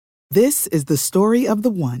This is the story of the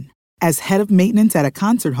one. As head of maintenance at a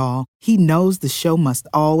concert hall, he knows the show must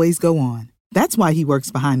always go on. That's why he works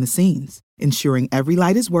behind the scenes, ensuring every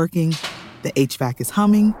light is working, the HVAC is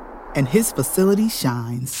humming, and his facility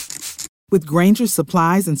shines. With Grainger's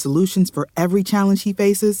supplies and solutions for every challenge he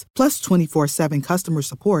faces, plus 24/7 customer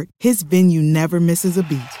support, his venue never misses a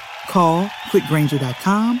beat. Call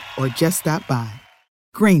quickgrainger.com or just stop by.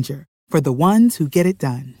 Grainger, for the ones who get it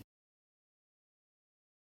done.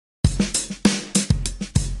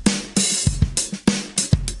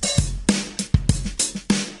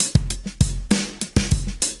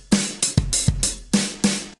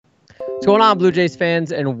 What's going on, Blue Jays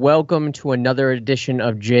fans, and welcome to another edition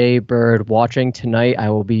of Jay Bird Watching. Tonight,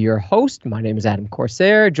 I will be your host. My name is Adam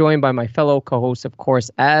Corsair, joined by my fellow co-hosts, of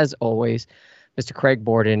course, as always, Mr. Craig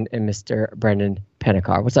Borden and Mr. Brendan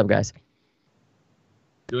Pennicar. What's up, guys?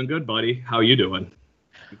 Doing good, buddy. How you doing?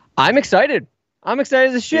 I'm excited. I'm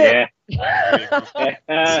excited as shit. Yeah.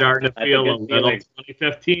 Starting to feel a little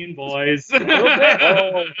 2015, boys.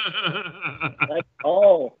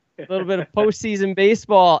 A little bit of postseason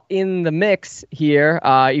baseball in the mix here,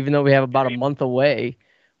 even though we have about a month away.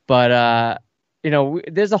 But,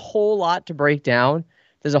 there's a whole lot to break down.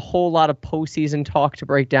 There's a whole lot of postseason talk to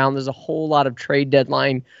break down. There's a whole lot of trade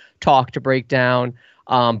deadline talk to break down.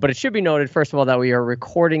 But it should be noted, first of all, that we are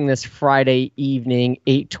recording this Friday evening,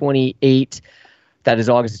 8/28. That is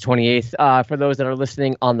August the 28th. For those that are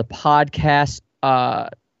listening on the podcast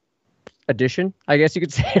edition, I guess you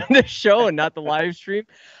could say, on the show and not the live stream.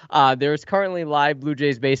 There's currently live Blue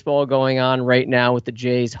Jays baseball going on right now with the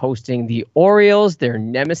Jays hosting the Orioles, their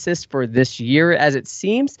nemesis for this year, as it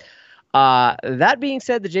seems. That being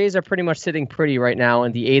said, the Jays are pretty much sitting pretty right now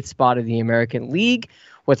in the 8th spot of the American League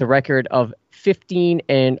with a record of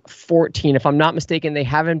 15-14. If I'm not mistaken, they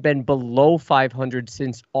haven't been below 500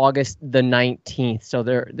 since August the 19th. So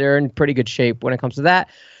they're in pretty good shape when it comes to that.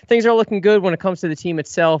 Things are looking good when it comes to the team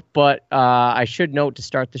itself, but I should note to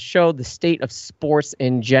start the show, the state of sports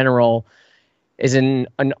in general is in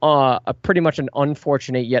a pretty much an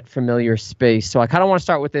unfortunate yet familiar space. So I kind of want to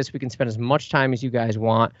start with this. We can spend as much time as you guys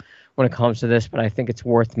want when it comes to this, but I think it's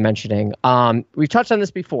worth mentioning. We've touched on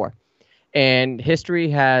this before, and history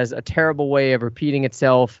has a terrible way of repeating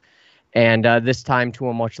itself, and this time to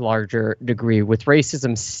a much larger degree. With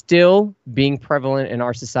racism still being prevalent in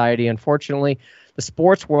our society, unfortunately, the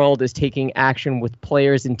sports world is taking action with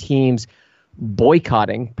players and teams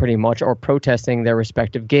boycotting pretty much or protesting their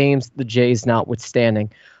respective games, the Jays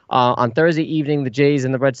notwithstanding. On Thursday evening, the Jays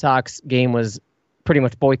and the Red Sox game was pretty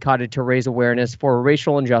much boycotted to raise awareness for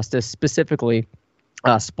racial injustice, specifically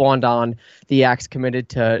spawned on the acts committed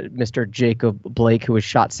to Mr. Jacob Blake, who was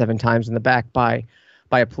shot 7 times in the back by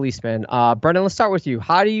a policeman. Brendan, let's start with you.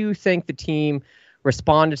 How do you think the team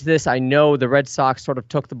responded to this? I know the Red Sox sort of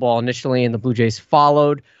took the ball initially and the Blue Jays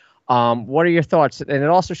followed. What are your thoughts? And it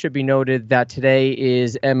also should be noted that today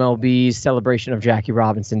is MLB's celebration of Jackie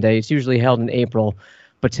Robinson Day. It's usually held in April,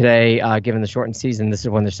 but today, given the shortened season, this is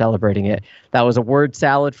when they're celebrating it. That was a word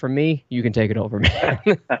salad for me. You can take it over, man.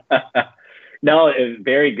 No, it's a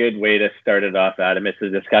very good way to start it off, Adam. It's a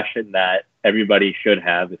discussion that everybody should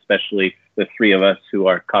have, especially the three of us who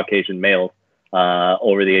are Caucasian males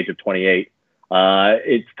over the age of 28.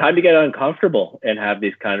 It's time to get uncomfortable and have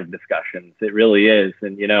these kind of discussions. It really is.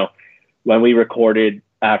 And, when we recorded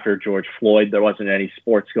after George Floyd, there wasn't any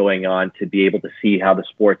sports going on to be able to see how the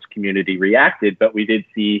sports community reacted. But we did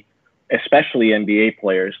see, especially NBA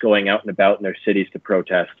players, going out and about in their cities to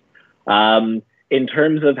protest. In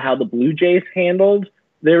terms of how the Blue Jays handled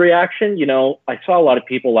their reaction, I saw a lot of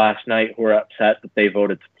people last night who were upset that they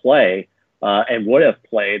voted to play and would have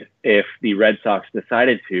played if the Red Sox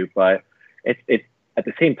decided to. But it's at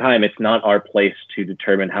the same time, it's not our place to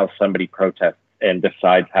determine how somebody protests and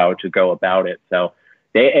decides how to go about it. So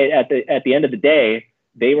they, at the end of the day,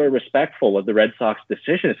 they were respectful of the Red Sox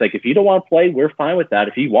decision. It's like, if you don't want to play, we're fine with that.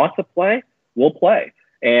 If you want to play, we'll play.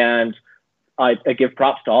 And I give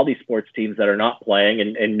props to all these sports teams that are not playing,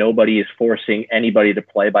 and nobody is forcing anybody to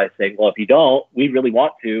play by saying, well, if you don't, we really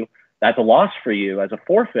want to, that's a loss for you as a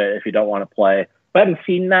forfeit if you don't want to play. I haven't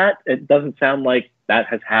seen that. It doesn't sound like that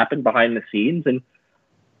has happened behind the scenes. And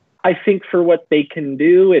I think for what they can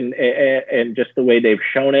do and just the way they've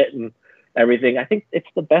shown it and everything, I think it's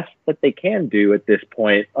the best that they can do at this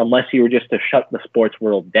point, unless you were just to shut the sports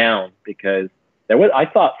world down, because I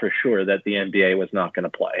thought for sure that the NBA was not going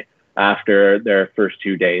to play after their first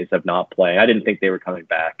 2 days of not playing. I didn't think they were coming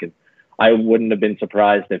back. And I wouldn't have been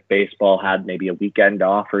surprised if baseball had maybe a weekend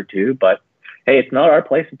off or two, but hey, it's not our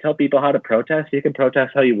place to tell people how to protest. You can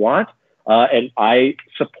protest how you want. And I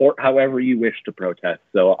support however you wish to protest.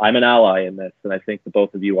 So I'm an ally in this, and I think the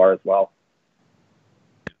both of you are as well.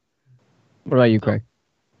 What about you, Craig?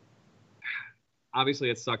 Obviously,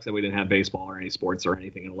 it sucks that we didn't have baseball or any sports or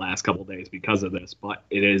anything in the last couple of days because of this, but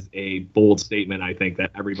it is a bold statement, I think,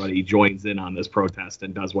 that everybody joins in on this protest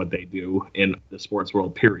and does what they do in the sports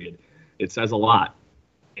world, period. It says a lot,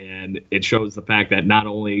 and it shows the fact that not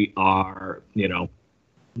only are,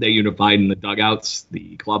 they unified in the dugouts,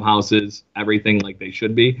 the clubhouses, everything like they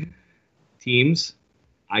should be. Teams,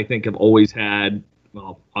 I think, have always had,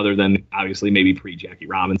 well, other than obviously maybe pre-Jackie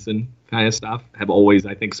Robinson kind of stuff, have always,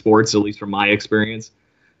 I think, sports, at least from my experience,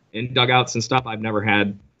 in dugouts and stuff, I've never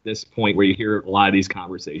had this point where you hear a lot of these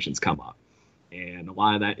conversations come up. And a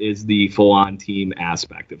lot of that is the full-on team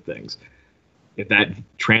aspect of things. If that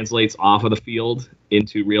translates off of the field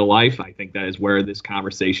into real life, I think that is where this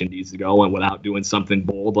conversation needs to go. And without doing something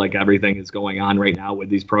bold like everything is going on right now with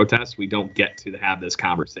these protests, we don't get to have this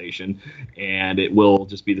conversation. And it will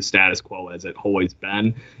just be the status quo as it always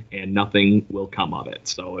been, and nothing will come of it.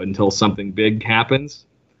 So until something big happens,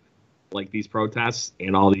 like these protests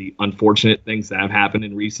and all the unfortunate things that have happened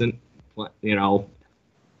in recent,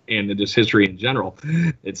 and just history in general,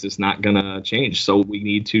 it's just not going to change. So we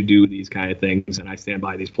need to do these kind of things, and I stand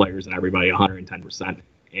by these players and everybody 110%.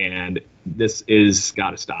 And this is got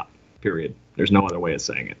to stop, period. There's no other way of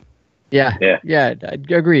saying it. Yeah,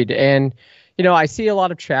 agreed. And, I see a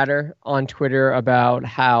lot of chatter on Twitter about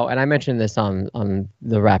how, and I mentioned this on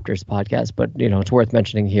the Raptors podcast, but, it's worth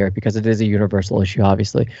mentioning here because it is a universal issue,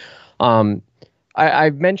 obviously.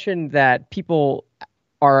 I've mentioned that people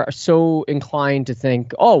are so inclined to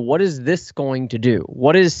think, oh, what is this going to do?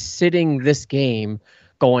 What is sitting this game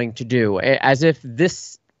going to do? As if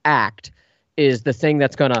this act is the thing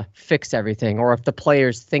that's going to fix everything, or if the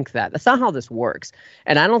players think that. That's not how this works.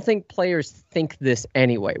 And I don't think players think this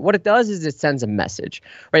anyway. What it does is it sends a message,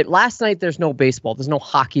 right? Last night, there's no baseball, there's no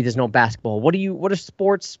hockey, there's no basketball. What are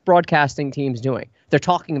sports broadcasting teams doing? They're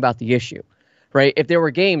talking about the issue, right? If there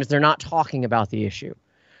were games, they're not talking about the issue.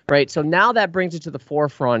 Right. So now that brings it to the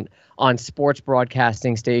forefront on sports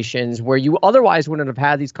broadcasting stations where you otherwise wouldn't have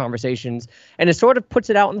had these conversations. And it sort of puts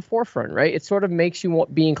it out in the forefront. Right. It sort of makes you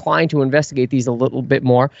be inclined to investigate these a little bit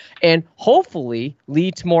more and hopefully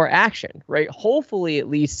lead to more action. Right. Hopefully it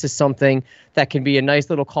leads to something that can be a nice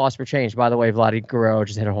little cause for change. By the way, Vladdy Guerrero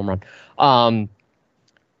just hit a home run.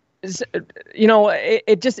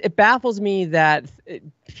 It baffles me that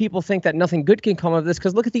people think that nothing good can come of this,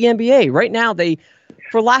 because look at the NBA right now. They,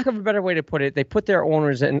 for lack of a better way to put it, they put their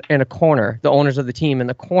owners in a corner, the owners of the team in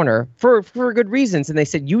the corner for good reasons. And they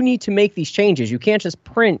said, you need to make these changes. You can't just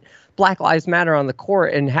print Black Lives Matter on the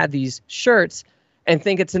court and have these shirts and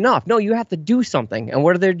think it's enough. No, you have to do something. And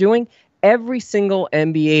what are they doing? Every single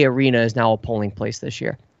NBA arena is now a polling place this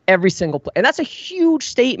year. Every single place. And that's a huge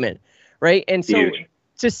statement, right? And so huge.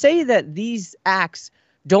 To say that these acts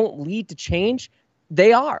don't lead to change,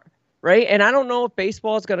 they are, right? And I don't know if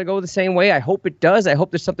baseball is going to go the same way. I hope it does. I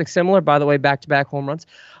hope there's something similar. By the way, back-to-back home runs.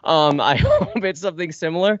 I hope it's something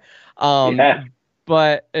similar.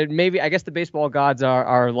 But maybe, I guess the baseball gods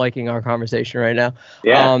are liking our conversation right now.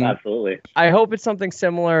 Yeah, absolutely. I hope it's something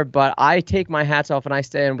similar, but I take my hats off and I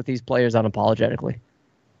stand with these players unapologetically.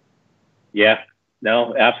 Yeah,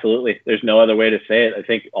 no, absolutely. There's no other way to say it. I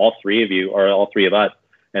think all three of you, or all three of us,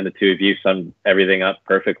 and the two of you summed everything up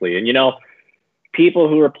perfectly. And, people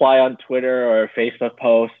who reply on Twitter or Facebook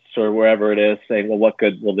posts or wherever it is saying, well, what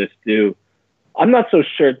good will this do? I'm not so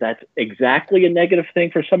sure that's exactly a negative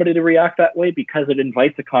thing for somebody to react that way, because it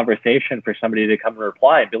invites a conversation for somebody to come and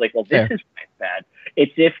reply and be like, well, this is bad.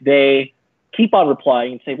 It's if they keep on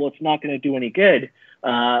replying and say, well, it's not going to do any good.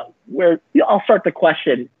 Where I'll start to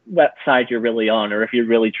question what side you're really on, or if you're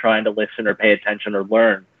really trying to listen or pay attention or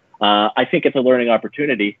learn. I think it's a learning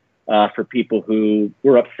opportunity for people who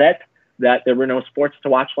were upset that there were no sports to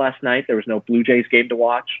watch last night. There was no Blue Jays game to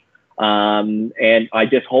watch. And I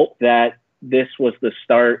just hope that this was the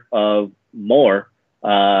start of more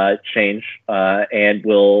change, and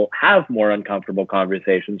we'll have more uncomfortable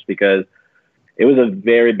conversations, because it was a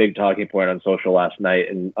very big talking point on social last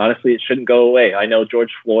night. And honestly, it shouldn't go away. I know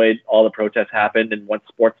George Floyd, all the protests happened, and once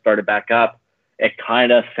sports started back up, it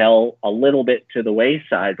kind of fell a little bit to the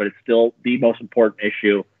wayside, but it's still the most important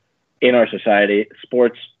issue in our society.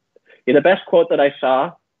 Sports, the best quote that I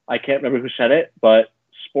saw, I can't remember who said it, but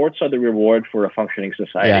sports are the reward for a functioning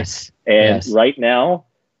society. Yes. And right now,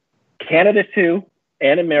 Canada too,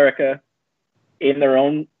 and America, in their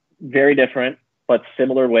own very different but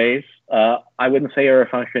similar ways, I wouldn't say are a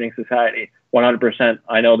functioning society, 100%.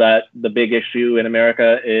 I know that the big issue in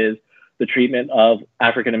America is the treatment of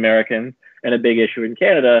African Americans, and a big issue in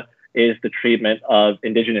Canada is the treatment of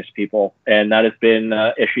Indigenous people. And that has been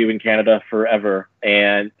an issue in Canada forever.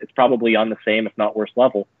 And it's probably on the same, if not worse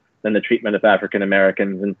level than the treatment of African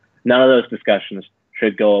Americans. And none of those discussions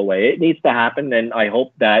should go away. It needs to happen. And I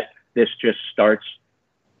hope that this just starts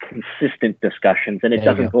consistent discussions and it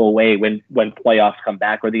doesn't go away when playoffs come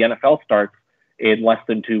back or the NFL starts in less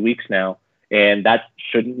than 2 weeks now. And that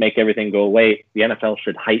shouldn't make everything go away. The NFL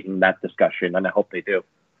should heighten that discussion, and I hope they do.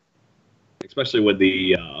 Especially with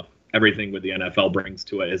the everything with the NFL brings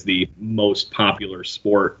to it as the most popular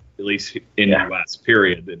sport, at least in the U.S.,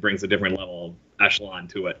 period. It brings a different level of echelon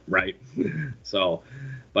to it, right? So,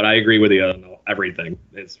 but I agree with you on everything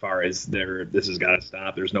as far as this has got to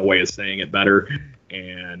stop. There's no way of saying it better,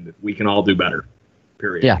 and we can all do better,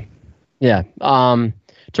 period. Yeah.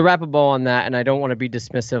 To wrap a bow on that, and I don't want to be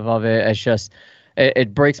dismissive of it, it's just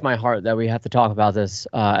it breaks my heart that we have to talk about this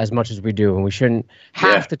as much as we do, and we shouldn't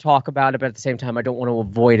have to talk about it, but at the same time, I don't want to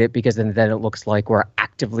avoid it because then it looks like we're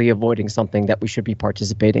actively avoiding something that we should be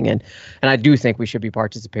participating in. And I do think we should be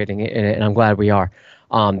participating in it, and I'm glad we are.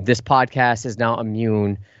 This podcast is now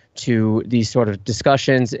immune to these sort of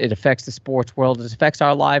discussions. It affects the sports world. It affects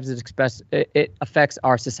our lives. It affects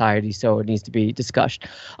our society. So it needs to be discussed.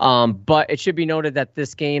 But it should be noted that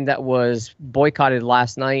this game that was boycotted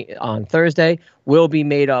last night on Thursday will be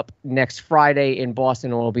made up next Friday in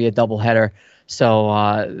Boston. It will be a doubleheader.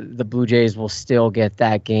 So the Blue Jays will still get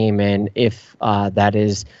that game. And if that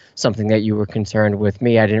is something that you were concerned with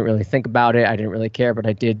me, I didn't really think about it. I didn't really care, but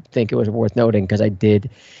I did think it was worth noting because I did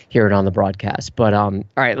hear it on the broadcast. But all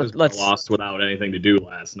right, let's lost without anything to do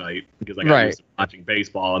last night because I got used to watching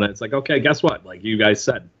baseball, and it's like, okay, guess what? Like you guys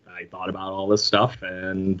said, I thought about all this stuff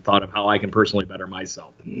and thought of how I can personally better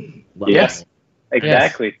myself. Yes,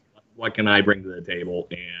 exactly. Yes. What can I bring to the table,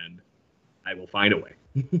 and I will find a way.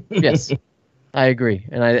 Yes. I agree,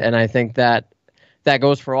 and I think that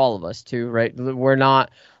goes for all of us too, right? We're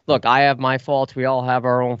not. Look, I have my faults. We all have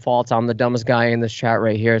our own faults. I'm the dumbest guy in this chat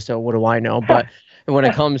right here, so what do I know? But when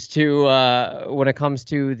it comes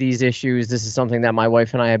to these issues, this is something that my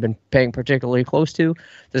wife and I have been paying particularly close to.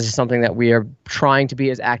 This is something that we are trying to be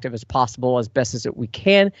as active as possible, as best as we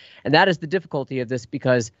can, and that is the difficulty of this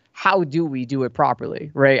because how do we do it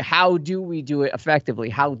properly, right? How do we do it effectively?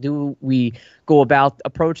 How do we go about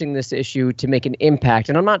approaching this issue to make an impact?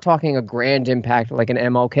 And I'm not talking a grand impact like an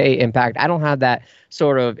MLK impact. I don't have that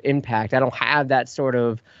sort of impact. I don't have that sort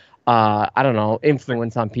of,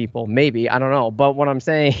 influence on people. Maybe, I don't know. But what I'm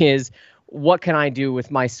saying is, what can I do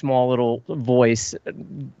with my small little voice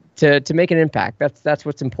to make an impact? That's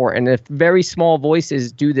what's important. If very small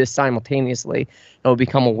voices do this simultaneously, it will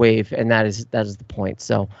become a wave, and that is the point.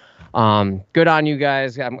 So, good on you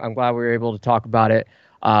guys. I'm glad we were able to talk about it.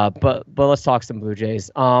 But let's talk some Blue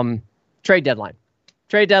Jays. Trade deadline.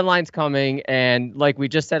 Trade deadline's coming, and like we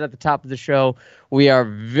just said at the top of the show, we are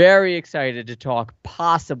very excited to talk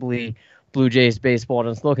possibly Blue Jays baseball, and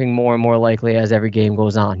it's looking more and more likely as every game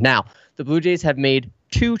goes on. Now, the Blue Jays have made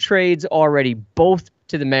 2 trades already, both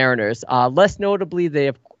to the Mariners. Less notably, they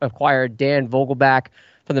have acquired Dan Vogelbach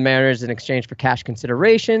from the Mariners in exchange for cash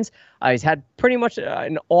considerations. He's had pretty much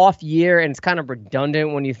an off year, and it's kind of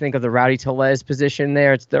redundant when you think of the Rowdy Tellez position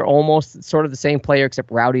there. They're almost sort of the same player,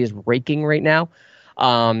 except Rowdy is raking right now.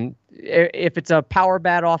 If it's a power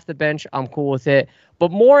bat off the bench, I'm cool with it. But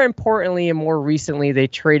more importantly and more recently, they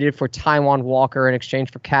traded for Taijuan Walker in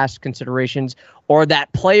exchange for cash considerations, or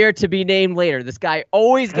that player to be named later. This guy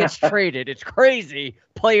always gets traded. It's crazy.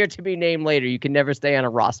 Player to be named later. You can never stay on a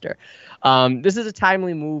roster. This is a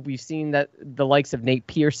timely move. We've seen that the likes of Nate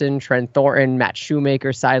Pearson, Trent Thornton, Matt Shoemaker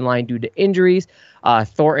sidelined due to injuries.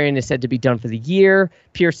 Thornton is said to be done for the year.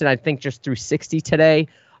 Pearson, I think, just threw 60 today.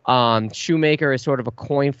 Shoemaker is sort of a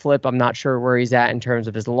coin flip. I'm not sure where he's at in terms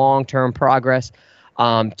of his long-term progress.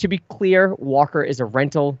 To be clear, Walker is a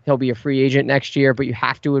rental. He'll be a free agent next year, but you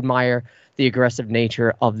have to admire the aggressive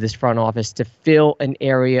nature of this front office to fill an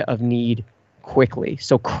area of need quickly.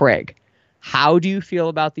 So, Craig, how do you feel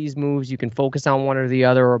about these moves? You can focus on one or the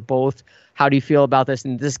other or both. How do you feel about this?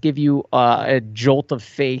 And does this give you a jolt of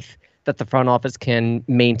faith that the front office can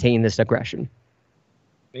maintain this aggression?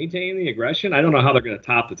 Maintain the aggression? I don't know how they're going to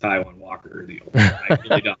top the Taijuan Walker deal. I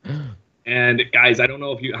really don't. And guys, I don't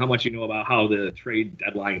know how much you know about how the trade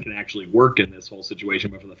deadline can actually work in this whole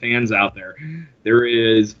situation, but for the fans out there, there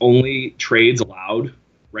is only trades allowed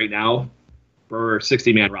right now for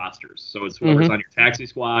 60-man rosters. So it's whoever's on your taxi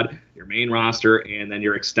squad, your main roster, and then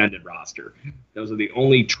your extended roster. Those are the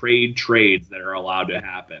only trades that are allowed to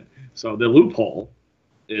happen. So the loophole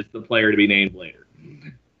is the player to be named later.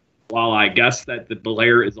 while I guess that the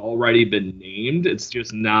player has already been named, it's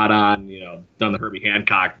just not on, done the Herbie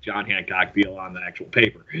Hancock, John Hancock deal on the actual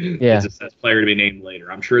paper. Yeah. It just says player to be named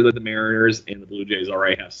later. I'm sure that the Mariners and the Blue Jays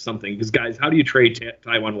already have something. Because, guys, how do you trade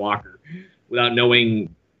Taijuan Walker without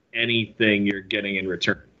knowing anything you're getting in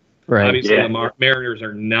return? Right. Obviously, the Mariners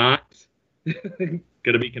are not going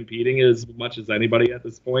to be competing as much as anybody at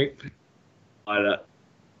this point. But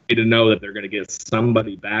to know that they're going to get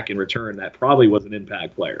somebody back in return that probably was an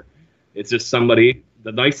impact player. It's just somebody.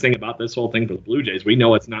 The nice thing about this whole thing for the Blue Jays, we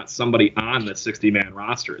know it's not somebody on the 60-man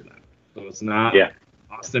roster then. So it's not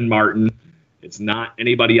Austin Martin. It's not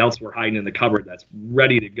anybody else we're hiding in the cupboard that's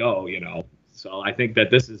ready to go, So I think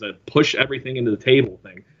that this is a push everything into the table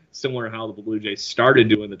thing, similar to how the Blue Jays started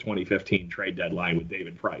doing the 2015 trade deadline with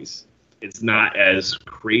David Price. It's not as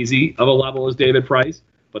crazy of a level as David Price,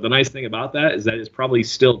 but the nice thing about that is that it's probably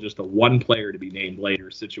still just a one player to be named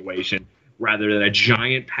later situation rather than a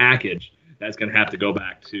giant package that's going to have to go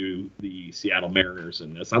back to the Seattle Mariners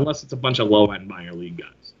in this, unless it's a bunch of low-end minor league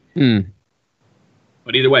guys.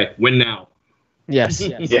 But either way, win now. Yes.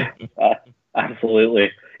 Yeah,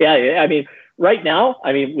 absolutely. Yeah, I mean, right now,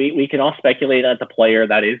 we can all speculate on the player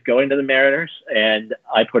that is going to the Mariners, and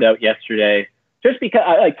I put out yesterday, just because,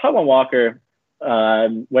 Taijuan Walker,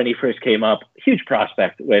 when he first came up, huge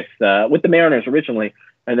prospect with the Mariners originally,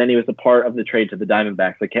 and then he was a part of the trade to the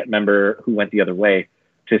Diamondbacks. I can't remember who went the other way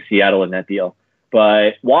to Seattle in that deal.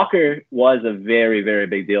 But Walker was a very, very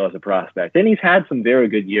big deal as a prospect. And he's had some very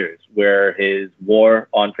good years where his WAR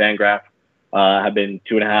on Fangraph have been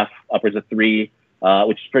 2.5, upwards of 3,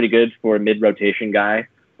 which is pretty good for a mid-rotation guy.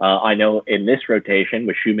 I know in this rotation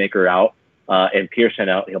with Shoemaker out and Pearson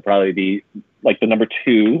out, he'll probably be like the number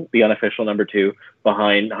 2, the unofficial number 2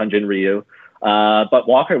 behind Hyun-Jin Ryu. But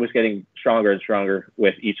Walker was getting stronger and stronger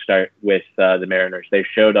with each start with the Mariners. They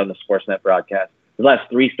showed on the Sportsnet broadcast. The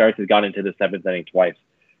last 3 starts has gone into the 7th inning twice.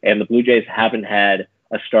 And the Blue Jays haven't had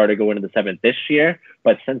a starter go into the 7th this year,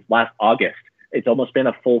 but since last August, it's almost been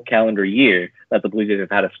a full calendar year that the Blue Jays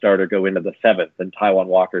have had a starter go into the 7th, and Taijuan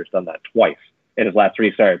Walker's done that twice in his last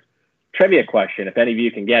 3 starts. Trivia question, if any of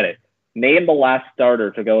you can get it. Name the last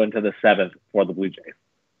starter to go into the 7th for the Blue Jays.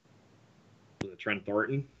 Was it Trent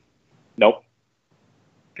Thornton? Nope.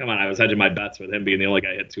 Come on, I was hedging my bets with him being the only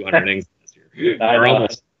guy hit 200 innings this year. Or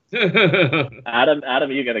almost.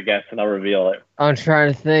 Adam, you gotta guess, and I'll reveal it. I'm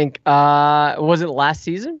trying to think. Was it last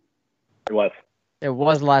season? It was. It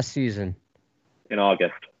was last season. In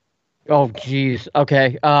August. Oh, geez.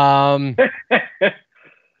 Okay. A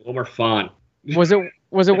little more fun. Was it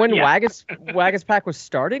when Yeah. Waguespack was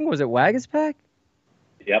starting? Was it Waguespack?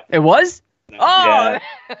 Yep. It was? Oh!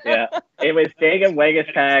 Yeah. It was Dagan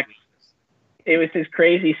Waguespack. It was his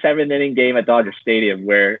crazy 7-inning game at Dodger Stadium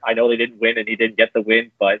where I know they didn't win and he didn't get the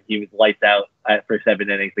win, but he was lights out for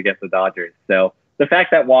 7 innings against the Dodgers. So the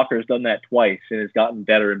fact that Walker's done that twice and has gotten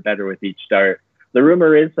better and better with each start. The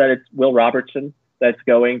rumor is that it's Will Robertson that's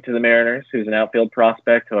going to the Mariners, who's an outfield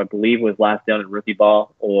prospect who I believe was last down in rookie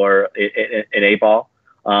ball or in A ball.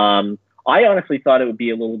 I honestly thought it would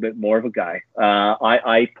be a little bit more of a guy.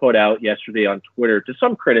 I put out yesterday on Twitter, to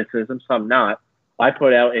some criticism, some not. I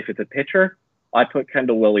put out, if it's a pitcher, I put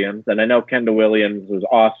Kendall Williams. And I know Kendall Williams was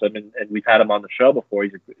awesome, and we've had him on the show before.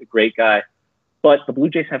 He's a great guy. But the Blue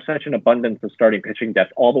Jays have such an abundance of starting pitching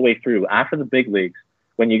depth all the way through. After the big leagues,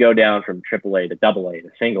 when you go down from AAA to AA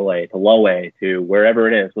to single A to low A to wherever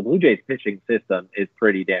it is, the Blue Jays pitching system is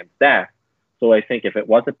pretty damn stacked. So I think if it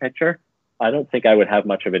was a pitcher, I don't think I would have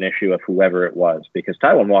much of an issue of whoever it was, because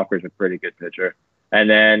Taijuan Walker is a pretty good pitcher. And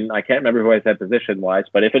then I can't remember who I said position-wise,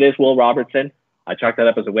 but if it is Will Robertson, I chalk that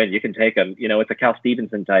up as a win. You can take him. It's a Cal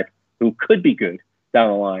Stevenson type who could be good down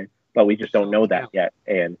the line, but we just don't know that yet.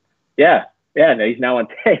 And no, he's now on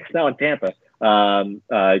Tampa,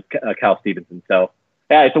 Cal Stevenson. So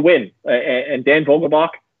yeah, it's a win. And Dan Vogelbach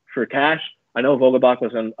for cash. I know Vogelbach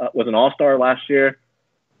was an all-star last year.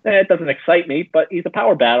 It doesn't excite me, but he's a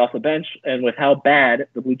power bat off the bench. And with how bad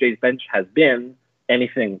the Blue Jays bench has been,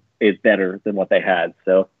 anything is better than what they had.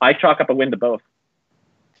 So I chalk up a win to both.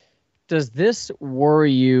 Does this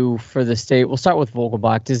worry you for the state? We'll start with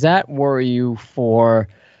Vogelbach. Does that worry you for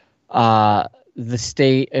the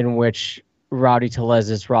state in which Rowdy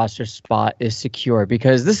Tellez's roster spot is secure?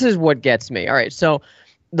 Because this is what gets me. All right, so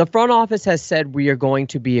the front office has said we are going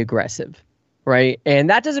to be aggressive, right? And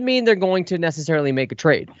that doesn't mean they're going to necessarily make a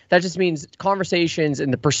trade. That just means conversations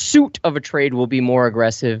in the pursuit of a trade will be more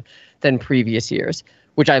aggressive than previous years,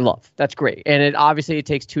 which I love. That's great. And it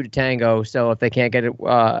takes 2 to tango. So if they can't get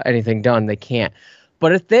anything done, they can't.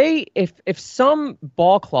 But if some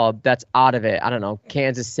ball club that's out of it, I don't know,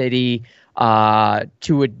 Kansas City,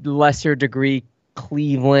 to a lesser degree,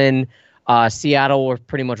 Cleveland, Seattle were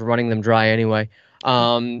pretty much running them dry anyway. I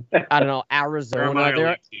don't know, Arizona.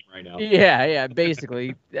 They're team right now. Yeah,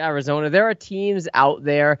 basically Arizona. There are teams out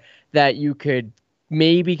there that you could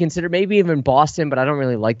maybe consider, maybe even Boston, but I don't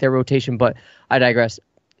really like their rotation, but I digress.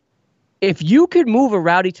 If you could move a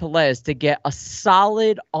Rowdy Tellez to get a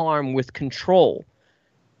solid arm with control,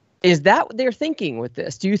 is that what they're thinking with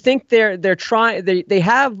this? Do you think they're trying? They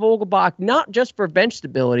have Vogelbach not just for bench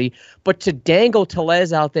stability, but to dangle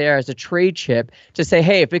Tellez out there as a trade chip to say,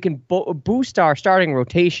 hey, if it can boost our starting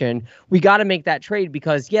rotation, we got to make that trade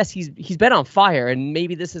because yes, he's been on fire, and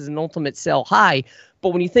maybe this is an ultimate sell high. But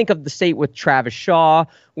when you think of the state with Travis Shaw,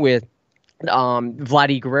 with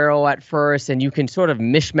Vladdy Guerrero at first, and you can sort of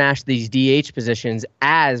mishmash these DH positions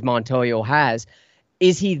as Montoyo has.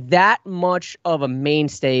 Is he that much of a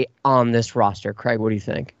mainstay on this roster, Craig? What do you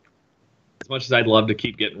think? As much as I'd love to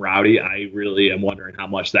keep getting Rowdy, I really am wondering how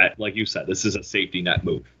much that, like you said, this is a safety net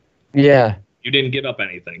move. Yeah. You didn't give up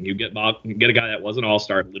anything. You get a guy that was an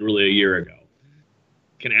all-star literally a year ago.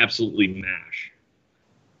 Can absolutely mash.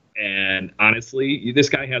 And honestly, this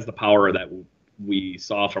guy has the power that we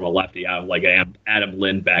saw from a lefty out of like Adam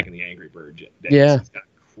Lind back in the Angry Bird days. Yeah. He's got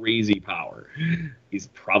crazy power. He's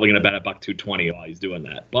probably going to bet at $220 while he's doing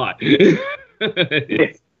that. But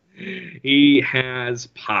he has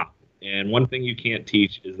pop. And one thing you can't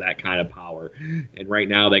teach is that kind of power. And right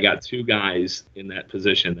now they got two guys in that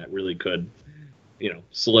position that really could,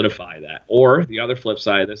 solidify that. Or the other flip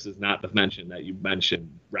side, this is not the mention that you mentioned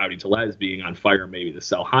Rowdy Tellez being on fire, maybe the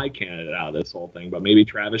sell high candidate out of this whole thing, but maybe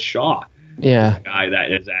Travis Shaw. Yeah. A guy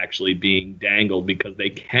that is actually being dangled because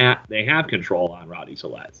they have control on Rowdy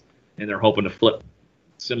Tellez. And they're hoping to flip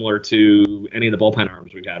similar to any of the bullpen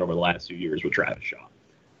arms we've had over the last few years with Travis Shaw.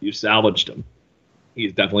 You salvaged him.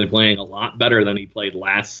 He's definitely playing a lot better than he played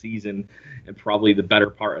last season and probably the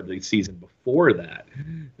better part of the season before that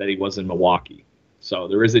he was in Milwaukee. So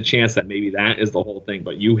there is a chance that maybe that is the whole thing.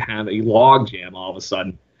 But you have a logjam all of a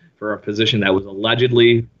sudden for a position that was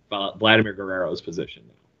allegedly Vladimir Guerrero's position.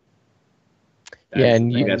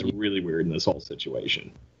 That's really weird in this whole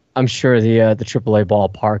situation. I'm sure the AAA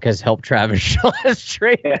ballpark has helped Travis Shaw's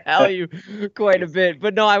trade value quite a bit.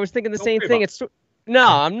 But no, I was thinking the same thing. No,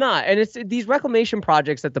 I'm not. And it's these reclamation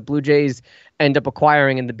projects that the Blue Jays end up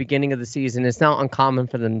acquiring in the beginning of the season. It's not uncommon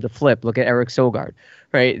for them to flip. Look at Eric Sogard,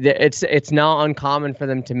 right? It's not uncommon for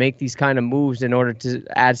them to make these kind of moves in order to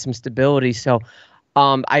add some stability. So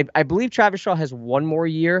I believe Travis Shaw has one more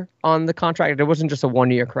year on the contract. It wasn't just a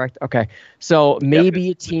 1 year, correct? Okay. So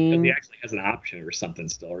maybe a team. He actually has an option or something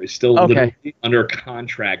still, or he's still literally under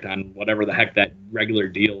contract on whatever the heck that regular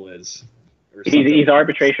deal is. He's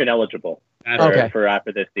arbitration eligible. Okay. For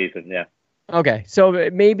after this season, yeah. Okay, so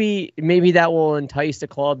maybe that will entice the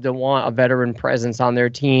club to want a veteran presence on their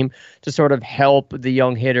team to sort of help the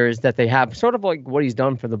young hitters that they have, sort of like what he's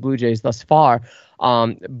done for the Blue Jays thus far.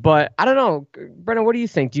 But I don't know, Brennan, what do you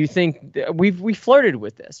think? Do you think we flirted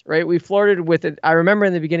with this, right? We flirted with it. I remember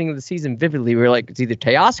in the beginning of the season vividly, we were like, it's either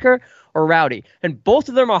Teoscar or Rowdy, and both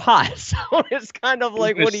of them are hot. So it's kind of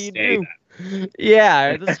like, what do you do?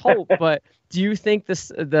 Yeah, let's hope. But do you think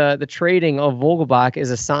the trading of Vogelbach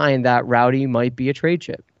is a sign that Rowdy might be a trade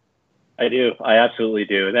chip? I do. I absolutely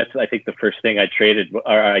do. That's, I think, the first thing I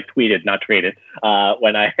tweeted, not traded,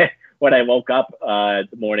 when I woke up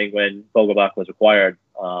the morning when Vogelbach was acquired.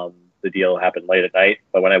 The deal happened late at night,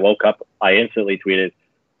 but when I woke up, I instantly tweeted,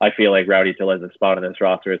 I feel like Rowdy Tellez's spot on this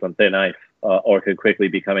roster is on thin ice or could quickly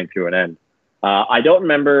be coming to an end. I don't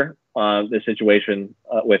remember the situation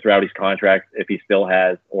with Rowdy's contract, if he still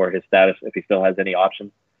has, or his status, if he still has any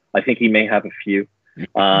options. I think he may have a few.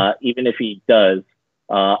 Even if he does,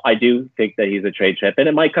 I do think that he's a trade chip, and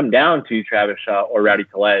it might come down to Travis Shaw or Rowdy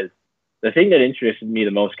Tellez. The thing that interested me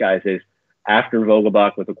the most, guys, is after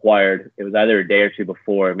Vogelbach was acquired, it was either a day or two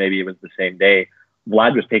before, maybe it was the same day,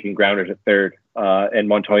 Vlad was taking grounders at third, and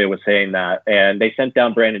Montoya was saying that. And they sent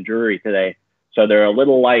down Brandon Drury today, so they're a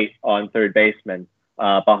little light on third baseman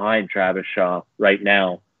behind Travis Shaw right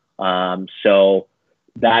now. So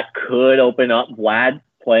that could open up Vlad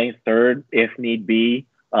playing third if need be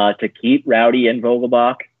to keep Rowdy and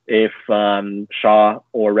Vogelbach if Shaw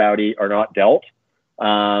or Rowdy are not dealt.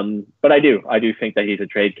 But I do think that he's a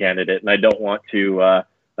trade candidate, and I don't want to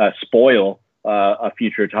spoil a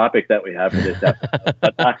future topic that we have for this episode.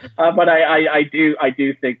 But I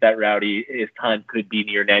do think that Rowdy, his time could be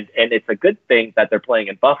near an end, and it's a good thing that they're playing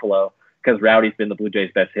in Buffalo because Rowdy's been the Blue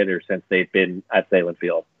Jays' best hitter since they've been at Salem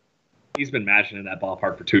Field. He's been matching in that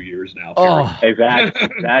ballpark for 2 years now. Oh,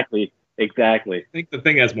 exactly. I think the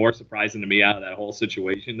thing that's more surprising to me out of that whole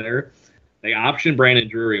situation there, they optioned Brandon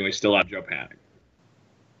Drury and we still have Joe Panik.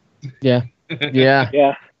 Yeah.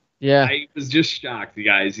 Yeah. I was just shocked, you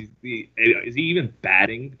guys. Is he even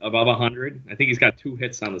batting above 100? I think he's got 2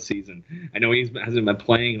 hits on the season. I know he hasn't been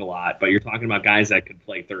playing a lot, but you're talking about guys that could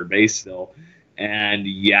play third base still. And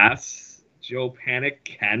yes, Joe Panic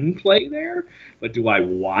can play there, but do I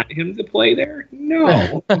want him to play there?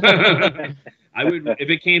 No. I would, if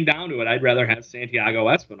it came down to it, I'd rather have Santiago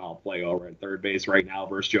Espinal play over at third base right now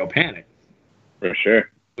versus Joe Panic. For sure.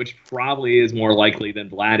 Which probably is more likely than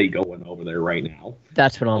Vladdy going over there right now.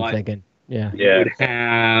 That's what I'm thinking. Yeah. You would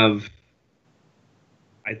have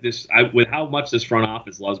with how much this front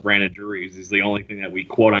office loves Brandon Drury, is the only thing that we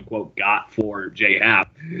quote unquote got for J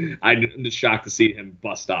Happ. I'm just shocked to see him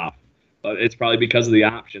bust off. But it's probably because of the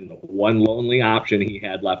option, the one lonely option he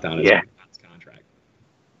had left on his contract.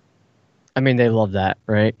 I mean, they love that,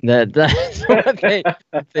 right? That's what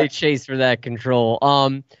they chase for that control.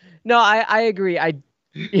 No, I agree. I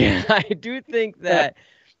do think that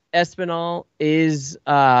Espinal is,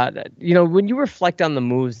 when you reflect on the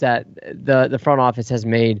moves that the front office has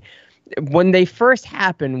made, when they first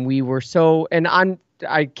happened, we were so, and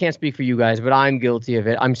I can't speak for you guys, but I'm guilty of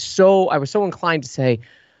it. I was so inclined to say,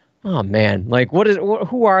 oh man, like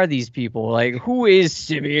who are these people? Like, who is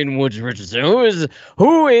Simeon Woods Richardson?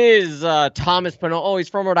 Who is Thomas Pannone? Oh, he's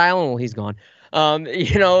from Rhode Island. Well, he's gone.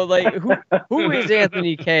 Like who is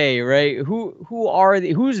Anthony Kay, right?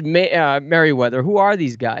 Who's Merriweather? Who are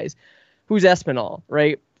these guys? Who's Espinal,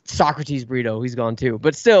 right? Socrates Brito, he's gone too.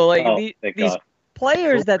 But still, like these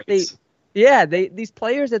players that these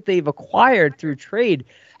players that they've acquired through trade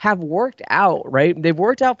have worked out, right? They've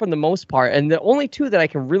worked out for the most part. And the only 2 that I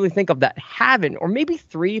can really think of that haven't, or maybe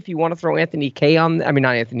 3 if you want to throw Anthony Kay on, I mean,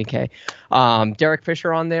 not Anthony Kay, Derek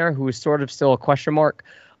Fisher on there, who is sort of still a question mark.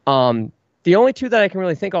 The only 2 that I can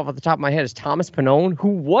really think of off the top of my head is Thomas Pannone, who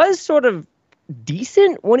was sort of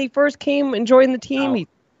decent when he first came and joined the team. Wow.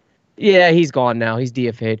 He's gone now. He's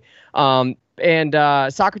DFA'd. And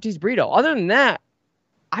Socrates Brito. Other than that,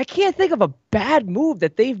 I can't think of a bad move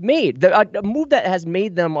that they've made. A move that has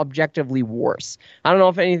made them objectively worse. I don't know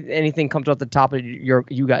if anything comes off the top of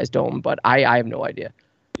you guys' dome, but I have no idea.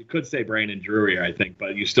 You could say Brandon Drury, I think,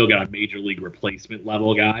 but you still got a major league replacement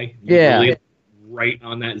level guy. Yeah. Right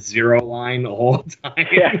on that 0 line the whole time.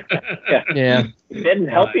 Yeah. It didn't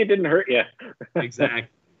help you, it didn't hurt you. Exactly.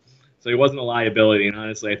 So he wasn't a liability, and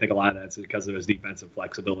honestly, I think a lot of that's because of his defensive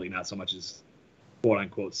flexibility, not so much his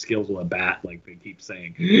quote-unquote skills with a bat, like they keep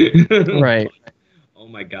saying. Right. Oh,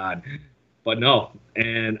 my God. But no,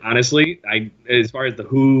 and honestly, as far as the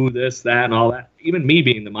who, this, that, and all that, even me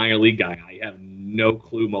being the minor league guy, I have no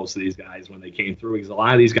clue most of these guys when they came through, because a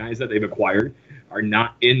lot of these guys that they've acquired are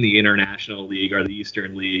not in the International League or the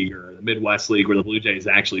Eastern League or the Midwest League where the Blue Jays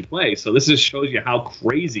actually play. So this just shows you how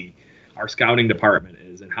crazy our scouting department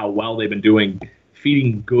is and how well they've been doing,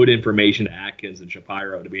 feeding good information to Atkins and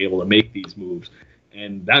Shapiro to be able to make these moves,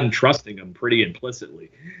 and them trusting them pretty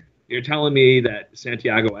implicitly. You're telling me that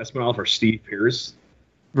Santiago Espinal for Steve Pearce,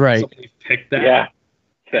 right? Somebody picked that. Yeah.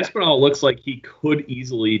 Espinal looks like he could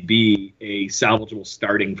easily be a salvageable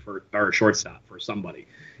starting or shortstop for somebody.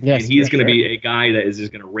 Yes, and he's going to be a guy that is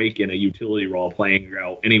just going to rake in a utility role, playing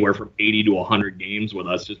anywhere from 80 to 100 games with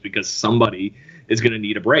us, just because somebody is going to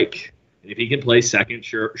need a break. And if he can play second,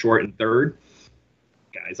 short, and third,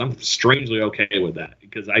 guys, I'm strangely okay with that,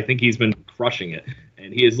 because I think he's been crushing it,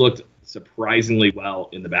 and he has looked surprisingly well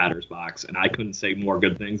in the batter's box, and I couldn't say more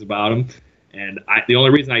good things about him. And the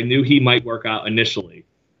only reason I knew he might work out initially,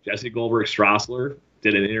 Jesse Goldberg-Strassler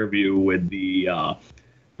did an interview with the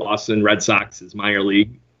Boston Red Sox's minor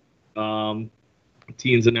league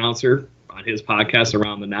teams announcer on his podcast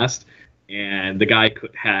Around the Nest, and the guy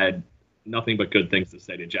had nothing but good things to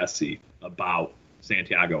say to Jesse about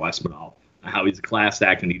Santiago Espinal, how he's a class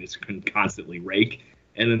act and he just can constantly rake,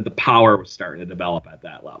 and then the power was starting to develop at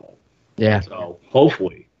that level. Yeah. So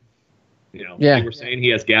hopefully, they were saying he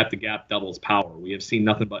has gap-to-gap doubles power. We have seen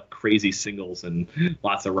nothing but crazy singles and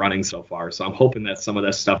lots of running so far. So I'm hoping that some of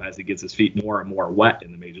this stuff, as he gets his feet more and more wet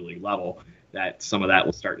in the major league level, that some of that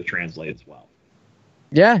will start to translate as well.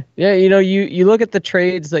 Yeah. You look at the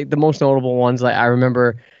trades, like the most notable ones. Like I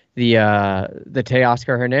remember the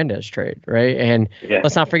Teoscar Hernandez trade, right? And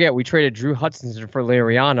let's not forget, we traded Drew Hutchinson for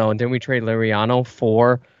Liriano, and then we traded Liriano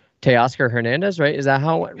for Teoscar Hernandez, right? Is that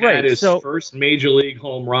how it went? Right. His first major league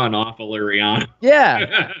home run off of Liriano.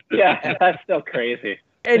 Yeah. Yeah, that's still crazy.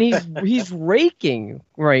 And he's raking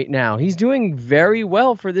right now. He's doing very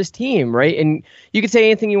well for this team, right? And you could say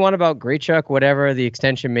anything you want about Graychuk, whatever the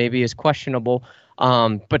extension maybe is questionable.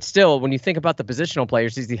 But still, when you think about the positional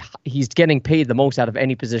players, he's getting paid the most out of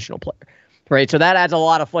any positional player. Right, so that adds a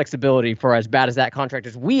lot of flexibility for as bad as that contract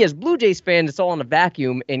is. We as Blue Jays fans, it's all in a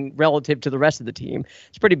vacuum in relative to the rest of the team.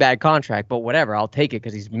 It's a pretty bad contract, but whatever, I'll take it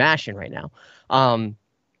because he's mashing right now.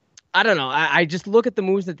 I don't know. I just look at the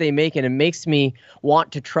moves that they make, and it makes me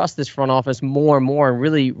want to trust this front office more and more and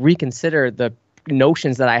really reconsider the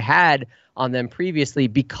notions that I had on them previously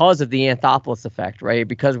because of the Anthopoulos effect, right?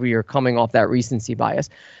 Because we are coming off that recency bias.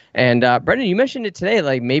 And Brendan, you mentioned it today,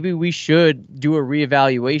 like maybe we should do a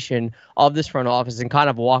reevaluation of this front office and kind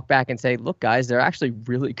of walk back and say, look, guys, they're actually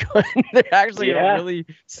really good. They're actually a really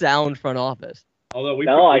sound front office.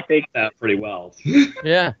 Although I think that pretty well.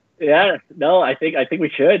 Yeah. No, I think we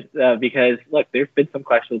should because look, there's been some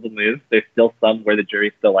questionable moves. There's still some where the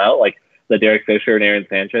jury's still out, like the Derek Fisher and Aaron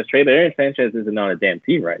Sanchez trade. But Aaron Sanchez isn't on a damn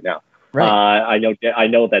team right now. Right. I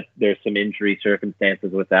know that there's some injury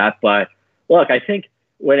circumstances with that, but look, I think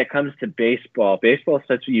when it comes to baseball is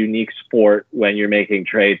such a unique sport when you're making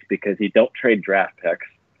trades because you don't trade draft picks,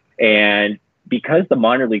 and because the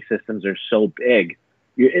minor league systems are so big,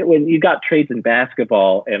 when you got trades in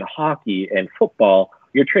basketball and hockey and football,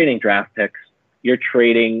 you're trading draft picks, you're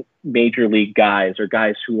trading major league guys or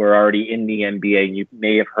guys who are already in the NBA and you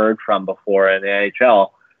may have heard from before in the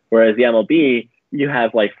NHL, whereas the MLB, you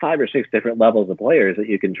have like 5 or 6 different levels of players that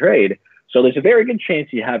you can trade. So there's a very good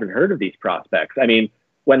chance you haven't heard of these prospects. I mean,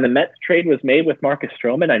 when the Mets trade was made with Marcus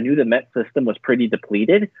Stroman, I knew the Mets system was pretty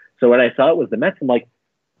depleted. So when I saw it was the Mets, I'm like,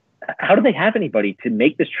 how do they have anybody to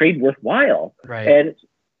make this trade worthwhile? Right. And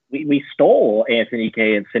we stole Anthony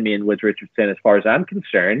Kay and Simeon Woods Richardson as far as I'm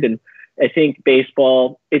concerned. And I think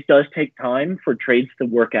baseball, it does take time for trades to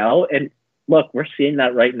work out. And look, we're seeing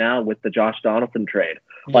that right now with the Josh Donaldson trade.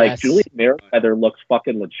 Like Julian Merriweather looks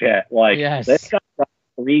fucking legit. Like this guy's got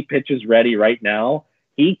 3 pitches ready right now.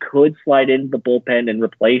 He could slide into the bullpen and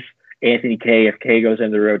replace Anthony Kay if Kay goes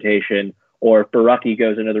into the rotation, or if Baraki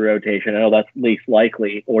goes into the rotation. I know that's least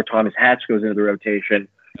likely, or Thomas Hatch goes into the rotation.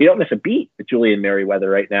 You don't miss a beat with Julian Merriweather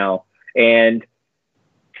right now. And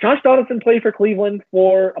Josh Donaldson played for Cleveland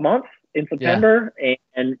for a month in September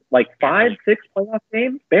and like 5-6 playoff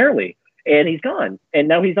games, barely. And he's gone. And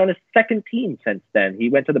now he's on his second team since then. He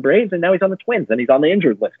went to the Braves and now he's on the Twins and he's on the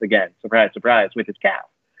injured list again. Surprise, surprise, with his calf.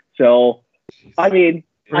 So, I mean,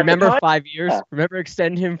 remember 5 years? Remember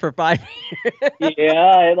extend him for 5 years?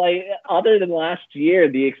 Yeah, like other than last year,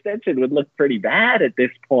 the extension would look pretty bad at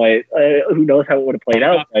this point. Who knows how it would have played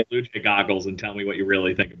out? Blue Jay goggles and tell me what you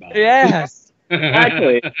really think about it. Yes.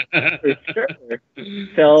 Exactly, for sure.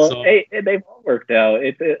 So hey, they've all worked out.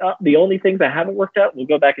 The only things that haven't worked out, we'll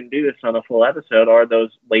go back and do this on a full episode, are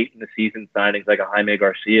those late in the season signings like a Jaime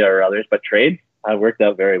Garcia or others. But trades worked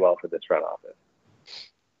out very well for this front office.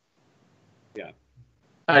 Yeah.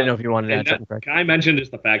 I don't know if you wanted to add something. Can I mention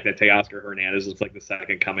just the fact that Teoscar Hernandez looks like the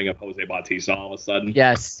second coming of Jose Bautista all of a sudden?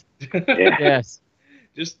 Yes. Yes.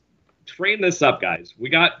 Just train this up, guys. We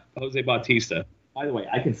got Jose Bautista. By the way,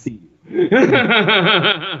 I can see you. We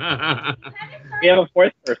have a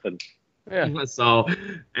fourth person. Yeah. So,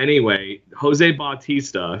 anyway, Jose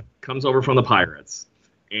Bautista comes over from the Pirates.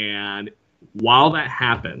 And while that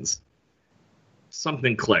happens,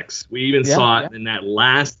 something clicks. We even saw it in that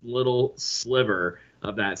last little sliver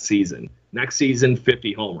of that season. Next season,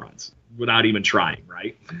 50 home runs without even trying,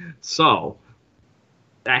 right? So,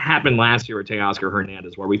 that happened last year with Teoscar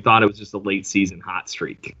Hernandez, where we thought it was just a late season hot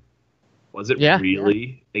streak. Was it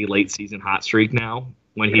really a late season hot streak now,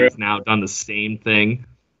 when he's now done the same thing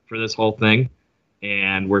for this whole thing?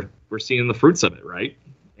 And we're seeing the fruits of it, right?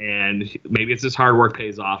 And maybe it's just hard work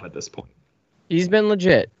pays off at this point. He's been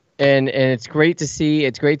legit. And it's great to see.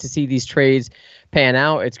 It's great to see these trades pan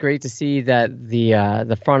out. It's great to see that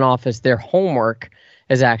the front office, their homework,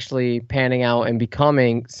 is actually panning out and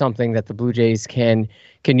becoming something that the Blue Jays can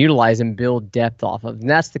utilize and build depth off of. And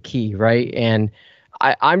that's the key, right? And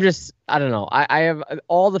I don't know. I have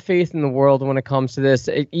all the faith in the world when it comes to this.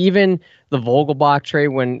 Even the Vogelbach trade,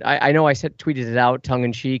 when I know I tweeted it out tongue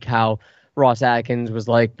in cheek, how Ross Atkins was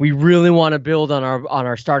like, we really want to build on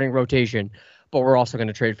our starting rotation, but we're also going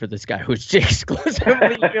to trade for this guy who's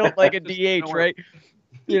exclusively built like a DH, right?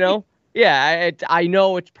 You know? Yeah, I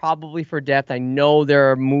know it's probably for depth. I know there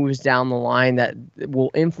are moves down the line that will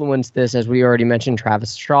influence this, as we already mentioned,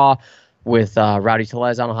 Travis Shaw with Rowdy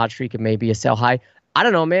Tellez on a hot streak. It may be a sell high. I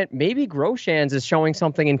don't know, man. Maybe Groshans is showing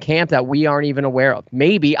something in camp that we aren't even aware of.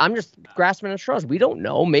 Maybe. I'm just grasping at straws. We don't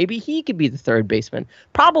know. Maybe he could be the third baseman.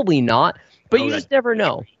 Probably not, but you just never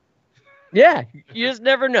know. Yeah, you just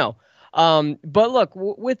never know. But look,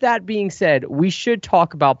 with that being said, we should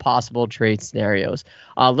talk about possible trade scenarios.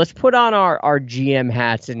 Let's put on our GM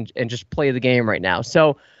hats and just play the game right now.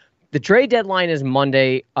 So The trade deadline is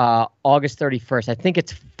Monday, August 31st. I think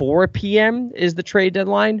it's 4 p.m. is the trade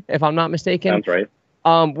deadline, if I'm not mistaken. Sounds right.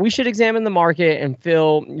 We should examine the market and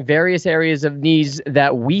fill various areas of needs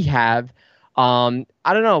that we have. I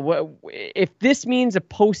don't know if this means a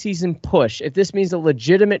postseason push, if this means a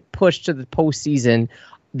legitimate push to the postseason.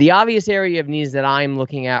 The obvious area of needs that I'm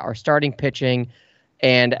looking at are starting pitching,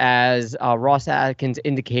 and as Ross Atkins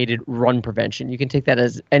indicated, run prevention. You can take that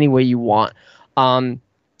as any way you want.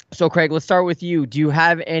 So, Craig, let's start with you. Do you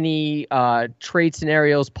have any trade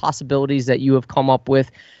scenarios, possibilities that you have come up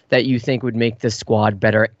with that you think would make this squad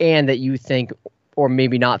better and that you think, or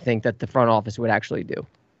maybe not think, that the front office would actually do?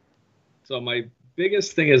 So my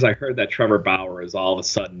biggest thing is I heard that Trevor Bauer is all of a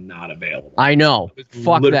sudden not available. I know.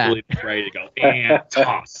 Fuck literally that. Ready to go and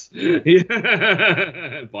toss.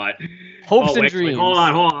 But Hopes and dreams. Hold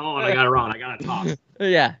on. I got it wrong. I got to toss.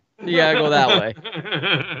 Yeah, you gotta go that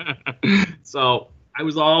way. So I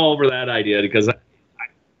was all over that idea because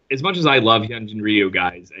as much as I love Hyunjin Ryu,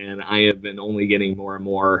 guys, and I have been only getting more and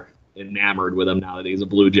more enamored with him now that he's a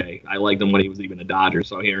Blue Jay. I liked him when he was even a Dodger,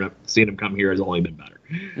 so seeing him come here has only been better.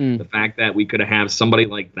 The fact that we could have somebody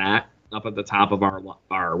like that up at the top of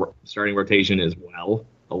our starting rotation as well,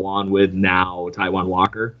 along with now Taijuan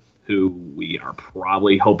Walker, who we are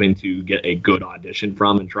probably hoping to get a good audition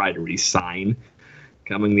from and try to re-sign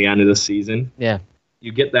coming the end of the season. Yeah.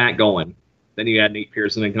 You get that going. Then you add Nate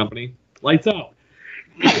Pearson and company. Lights out.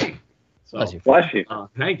 So, Bless you.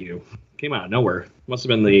 Thank you. Came out of nowhere. Must have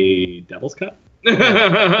been the Devil's Cut.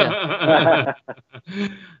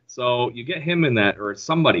 So you get him in that, or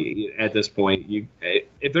somebody at this point.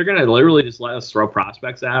 If they're gonna literally just let us throw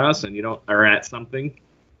prospects at us, and or at something,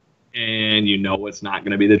 and it's not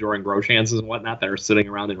gonna be the Jordan Groshans and whatnot that are sitting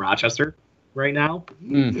around in Rochester right now.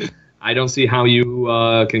 I don't see how you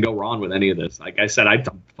can go wrong with any of this. Like I said, I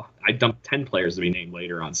dumped 10 players to be named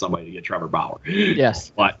later on somebody to get Trevor Bauer.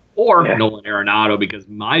 Yes. Or Nolan Arenado, because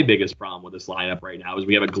my biggest problem with this lineup right now is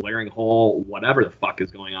we have a glaring hole, whatever the fuck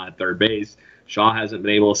is going on at third base. Shaw hasn't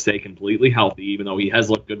been able to stay completely healthy, even though he has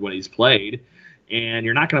looked good when he's played. And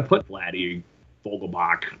you're not going to put Vladdy,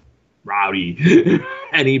 Vogelbach, Rowdy,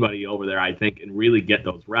 anybody over there, I think, and really get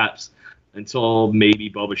those reps until maybe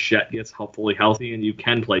Bo Bichette gets fully healthy and you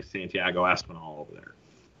can play Santiago Espinal over there.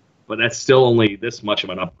 But that's still only this much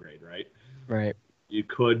of an upgrade, right? Right. You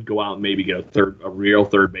could go out and maybe get a real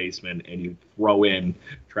third baseman, and you throw in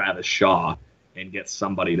Travis Shaw and get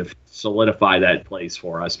somebody to solidify that place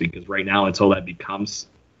for us, because right now, until that becomes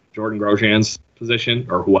Jordan Grosjean's position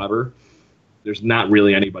or whoever, there's not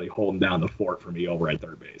really anybody holding down the fort for me over at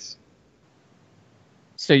third base.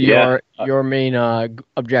 So your main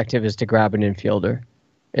objective is to grab an infielder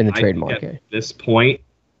in the trade market. At this point,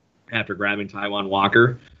 after grabbing Taijuan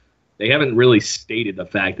Walker, they haven't really stated the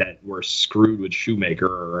fact that we're screwed with Shoemaker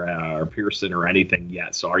or Pearson or anything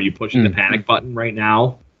yet. So are you pushing the panic button right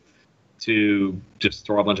now to just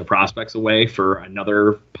throw a bunch of prospects away for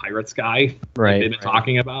another Pirates guy right, they've been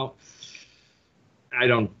talking about? I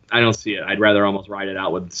don't see it. I'd rather almost ride it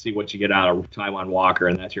out with see what you get out of Taijuan Walker,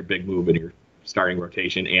 and that's your big move in your starting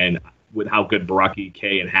rotation. And with how good Barucki,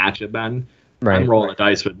 Kay, and Hatch have been, I'm rolling the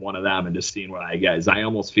dice with one of them and just seeing what I get. I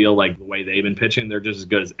almost feel like the way they've been pitching, they're just as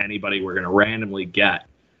good as anybody we're going to randomly get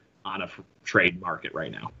on a trade market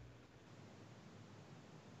right now.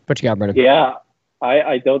 What you got, Brendan? Yeah,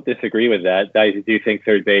 I don't disagree with that. I do think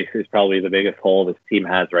third base is probably the biggest hole this team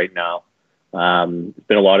has right now. There's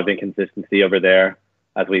been a lot of inconsistency over there,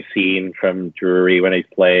 as we've seen from Drury when he's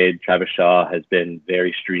played. Travis Shaw has been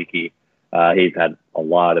very streaky. He's had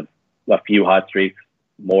a few hot streaks,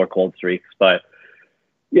 more cold streaks. But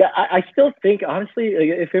yeah, I still think, honestly,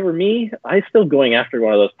 if it were me, I'm still going after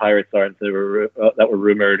one of those Pirates arms that were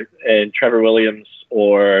rumored, and Trevor Williams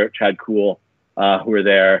or Chad Kuhl, who were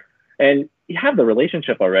there. And you have the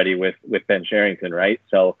relationship already with Ben Cherington, right?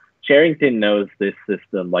 So Cherington knows this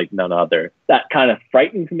system like none other. That kind of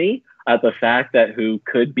frightens me at the fact that who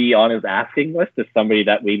could be on his asking list is somebody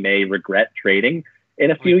that we may regret trading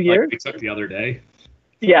in a few years. We took the other day.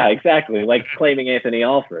 Yeah, exactly. Like claiming Anthony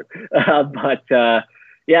Alford.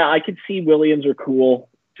 Yeah, I could see Williams or Kuhl,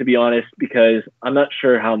 to be honest, because I'm not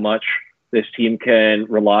sure how much this team can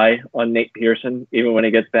rely on Nate Pearson, even when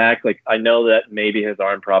he gets back. Like, I know that maybe his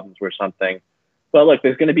arm problems were something, but look,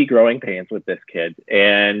 there's going to be growing pains with this kid.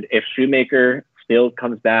 And if Shoemaker still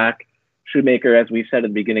comes back, Shoemaker, as we said at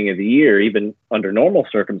the beginning of the year, even under normal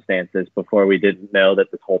circumstances, before we didn't know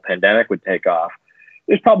that this whole pandemic would take off,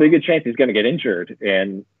 there's probably a good chance he's going to get injured.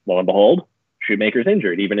 And lo and behold, Shoemaker's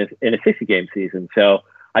injured, even in a 60-game season. So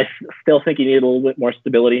I still think you need a little bit more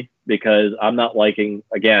stability, because I'm not liking,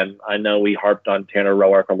 again, I know we harped on Tanner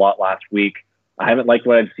Roark a lot last week. I haven't liked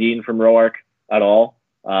what I've seen from Roark at all.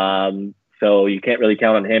 So you can't really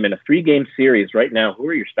count on him in a 3-game series right now. Who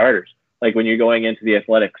are your starters? Like when you're going into the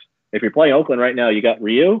Athletics, if you're playing Oakland right now, you got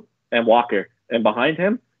Ryu and Walker, and behind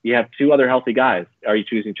him, you have 2 other healthy guys. Are you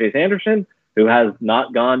choosing Chase Anderson, who has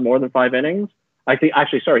not gone more than 5 innings?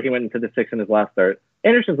 He went into the 6th in his last start.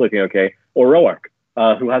 Anderson's looking okay. Or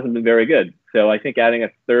Roark, who hasn't been very good. So I think adding a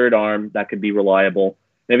third arm that could be reliable.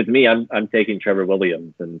 And if it's me, I'm taking Trevor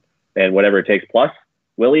Williams and whatever it takes. Plus,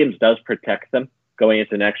 Williams does protect them going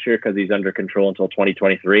into next year because he's under control until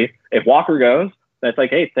 2023. If Walker goes, that's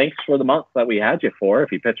like, hey, thanks for the month that we had you for.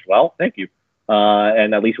 If you pitched well, thank you.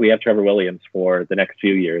 And at least we have Trevor Williams for the next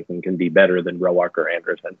few years and can be better than Roark or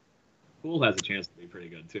Anderson. Poole has a chance to be pretty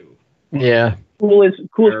good too. Yeah. Poole is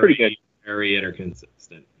pretty good. Very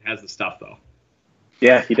inconsistent. Has the stuff though.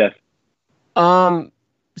 Yeah, he does.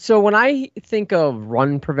 So when I think of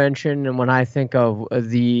run prevention and when I think of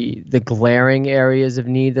the glaring areas of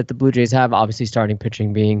need that the Blue Jays have, obviously starting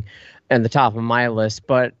pitching being at the top of my list,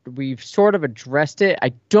 but we've sort of addressed it.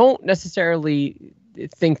 I don't necessarily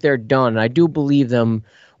think they're done. I do believe them,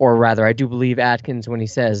 or rather, I do believe Atkins when he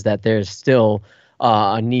says that there's still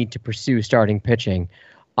a need to pursue starting pitching.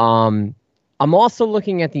 I'm also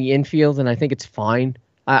looking at the infield, and I think it's fine.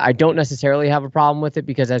 I don't necessarily have a problem with it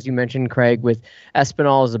because, as you mentioned, Craig, with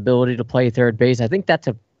Espinal's ability to play third base, I think that's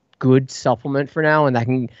a good supplement for now, and that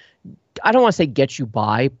can, I don't want to say get you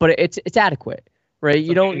by, but it's adequate, right?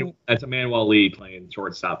 That's Emmanuel Lee playing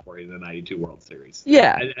shortstop for you in the 92 World Series.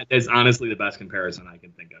 Yeah. It's honestly the best comparison I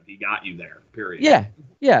can think of. He got you there, period.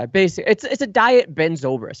 Yeah, basically. It's a diet Ben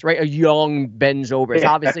Zobrist, right? A young Ben Zobrist.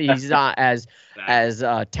 Obviously, he's not as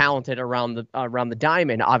talented around the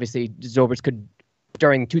diamond. Obviously, Zobrist could,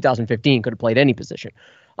 during 2015, could have played any position.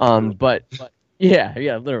 But yeah,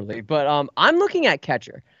 literally. But I'm looking at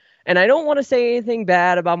catcher, and I don't want to say anything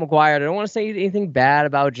bad about McGuire. I don't want to say anything bad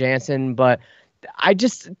about Jansen, but I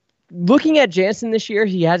just, looking at Jansen this year,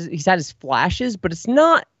 he's had his flashes, but it's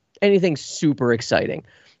not anything super exciting,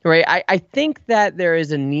 right? I think that there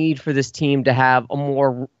is a need for this team to have a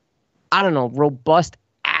more, robust,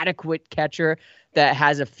 adequate catcher that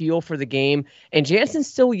has a feel for the game. And Jansen's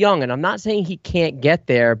still young, and I'm not saying he can't get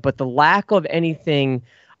there, but the lack of anything,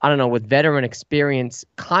 with veteran experience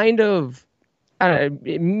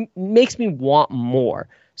it makes me want more.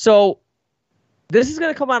 So this is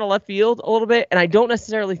going to come out of left field a little bit, and I don't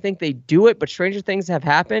necessarily think they do it, but stranger things have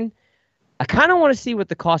happened. I kind of want to see what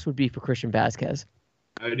the cost would be for Christian Vazquez.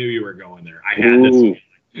 I knew you were going there. I had this.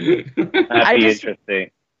 That'd be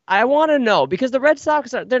interesting. I want to know, because the Red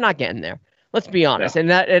Sox, they're not getting there. Let's be honest,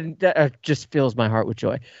 No. and that just fills my heart with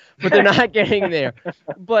joy. But they're not getting there.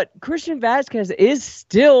 But Christian Vazquez is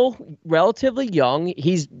still relatively young.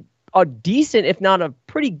 He's a decent, if not a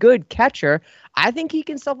pretty good catcher. I think he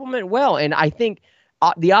can supplement well, and I think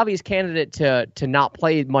the obvious candidate to not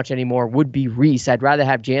play much anymore would be Reese. I'd rather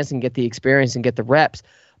have Jansen get the experience and get the reps,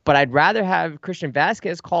 but I'd rather have Christian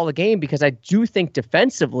Vazquez call the game because I do think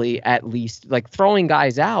defensively, at least, like throwing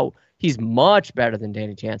guys out, he's much better than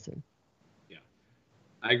Danny Jansen.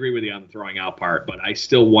 I agree with you on the throwing out part, but I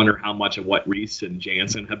still wonder how much of what Reese and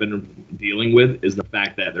Jansen have been dealing with is the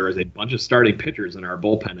fact that there is a bunch of starting pitchers in our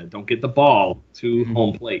bullpen that don't get the ball to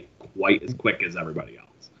home plate quite as quick as everybody else.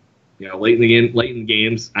 Late in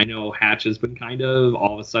games, I know Hatch has been kind of,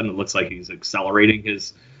 all of a sudden it looks like he's accelerating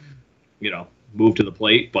his, move to the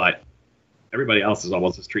plate, but everybody else is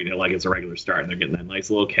almost just treating it like it's a regular start, and they're getting that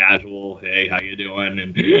nice little casual, hey, how you doing,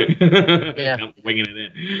 and winging it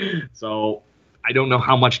in. So I don't know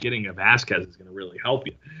how much getting a Vazquez is going to really help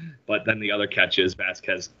you. But then the other catch is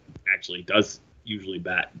Vazquez actually does usually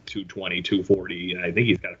bat 220, 240. And I think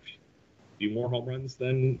he's got a few more home runs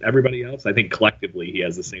than everybody else. I think collectively he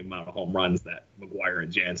has the same amount of home runs that McGuire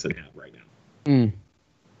and Jansen have right now.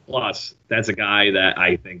 Plus, that's a guy that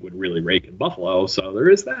I think would really rake in Buffalo. So there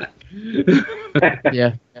is that.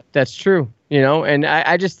 Yeah, that's true. And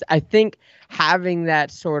I think having that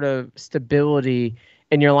sort of stability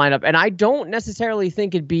in your lineup. And I don't necessarily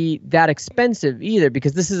think it'd be that expensive either,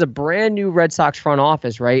 because this is a brand new Red Sox front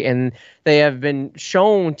office, right? And they have been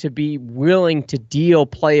shown to be willing to deal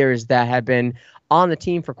players that have been on the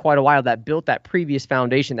team for quite a while, that built that previous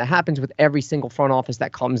foundation. That happens with every single front office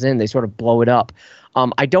that comes in. They sort of blow it up.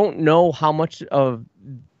 I don't know how much of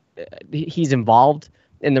he's involved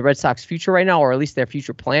in the Red Sox future right now, or at least their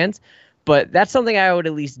future plans, but that's something I would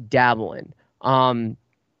at least dabble in.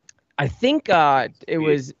 I think I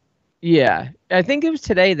think it was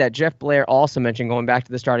today that Jeff Blair also mentioned, going back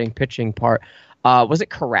to the starting pitching part. Was it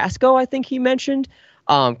Carrasco? I think he mentioned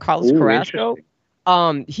Carlos Carrasco.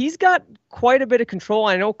 He's got quite a bit of control.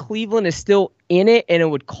 I know Cleveland is still in it, and it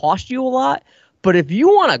would cost you a lot. But if you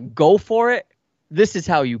want to go for it, this is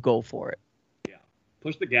how you go for it. Yeah.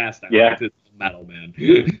 Push the gas down. Yeah. It's metal,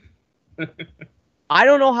 man. I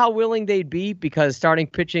don't know how willing they'd be because starting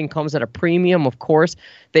pitching comes at a premium, of course.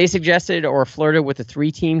 They suggested or flirted with a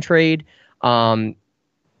 3-team trade.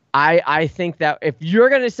 I think that if you're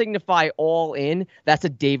going to signify all in, that's a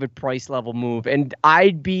David Price level move. And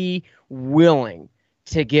I'd be willing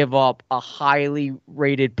to give up a highly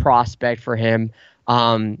rated prospect for him.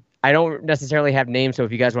 I don't necessarily have names, so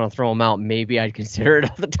if you guys want to throw him out, maybe I'd consider it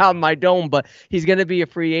off the top of my dome, but he's going to be a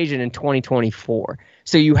free agent in 2024.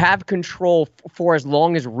 So you have control for as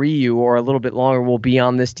long as Ryu or a little bit longer will be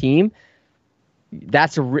on this team.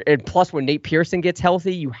 And plus when Nate Pearson gets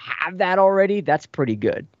healthy, you have that already. That's pretty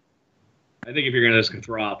good. I think if you're going to just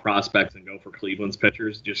throw out prospects and go for Cleveland's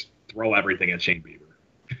pitchers, just throw everything at Shane Bieber.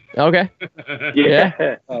 Okay.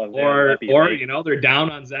 Yeah. Oh, man, or they're down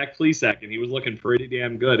on Zach Plesac, and he was looking pretty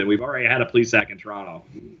damn good, and we've already had a Plesac in Toronto.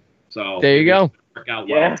 So there you go. Work out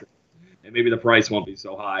well, and maybe the price won't be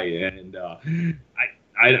so high. And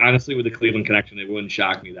I honestly, with the Cleveland connection, it wouldn't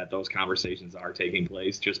shock me that those conversations are taking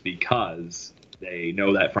place just because they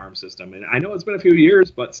know that farm system. And I know it's been a few years,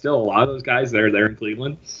 but still, a lot of those guys that are there in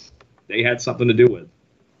Cleveland, they had something to do with.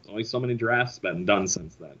 Only so many drafts been done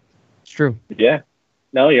since then. It's true. Yeah.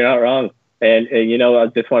 No, you're not wrong. And I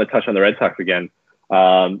just want to touch on the Red Sox again.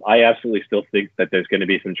 I absolutely still think that there's going to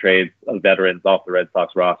be some trades of veterans off the Red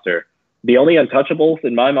Sox roster. The only untouchables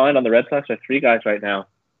in my mind on the Red Sox are 3 guys right now.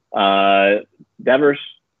 Devers,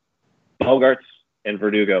 Bogarts, and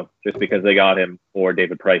Verdugo, just because they got him for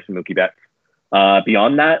David Price and Mookie Betts.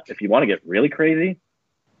 Beyond that, if you want to get really crazy,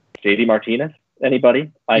 JD Martinez,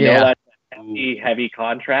 anybody? I know that's a heavy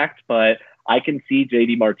contract, but I can see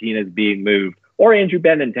JD Martinez being moved. Or Andrew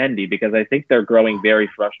Benintendi, because I think they're growing very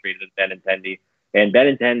frustrated with Benintendi. And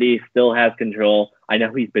Benintendi still has control. I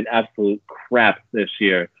know he's been absolute crap this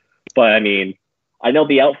year. But, I mean, I know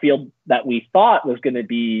the outfield that we thought was going to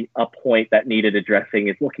be a point that needed addressing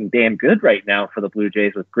is looking damn good right now for the Blue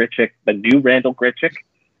Jays with Grichuk, the new Randall Grichuk,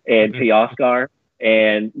 and Teoscar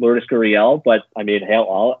and Lourdes Gurriel. But, I mean, hell,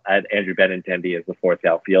 I'll add Andrew Benintendi as the 4th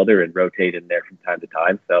outfielder and rotate in there from time to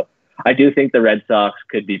time. So I do think the Red Sox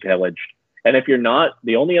could be pillaged. And if you're not,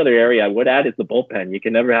 the only other area I would add is the bullpen. You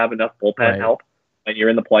can never have enough bullpen help when you're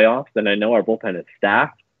in the playoffs. And I know our bullpen is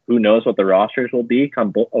stacked. Who knows what the rosters will be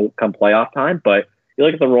come playoff time. But you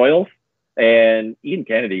look at the Royals, and Ian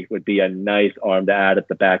Kennedy would be a nice arm to add at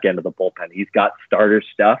the back end of the bullpen. He's got starter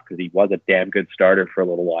stuff because he was a damn good starter for a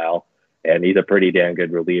little while. And he's a pretty damn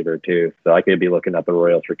good reliever, too. So I could be looking at the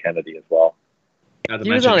Royals for Kennedy as well. He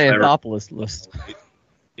was on Anthopoulos' list.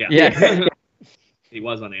 Yeah. He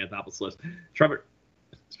was on the Anthopoulos list.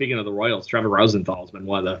 Speaking of the Royals, Trevor Rosenthal has been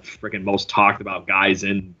one of the freaking most talked about guys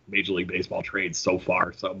in Major League Baseball trades so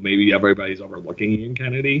far. So maybe everybody's overlooking Ian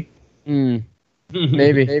Kennedy.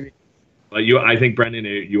 Maybe. But I think, Brendan,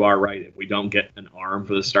 you are right. If we don't get an arm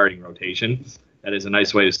for the starting rotation, that is a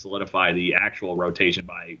nice way to solidify the actual rotation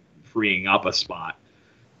by freeing up a spot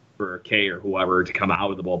for Kay or whoever to come out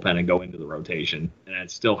of the bullpen and go into the rotation. And then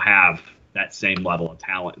still have that same level of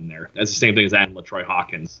talent in there. That's the same thing as adding LaTroy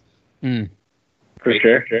Hawkins. For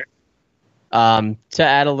sure. To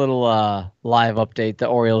add a little live update, the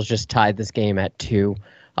Orioles just tied this game at 2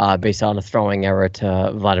 based on a throwing error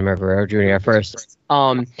to Vladimir Guerrero Jr. first.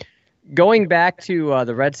 Going back to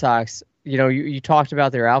the Red Sox, you talked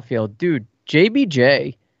about their outfield. Dude,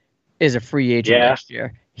 JBJ is a free agent next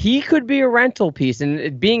year. He could be a rental piece,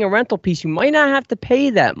 and being a rental piece, you might not have to pay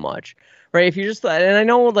that much. Right, if you just, and I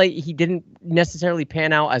know he didn't necessarily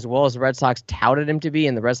pan out as well as the Red Sox touted him to be,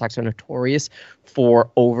 and the Red Sox are notorious for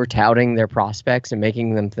over touting their prospects and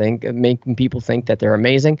making people think that they're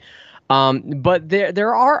amazing. But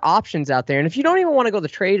there are options out there, and if you don't even want to go the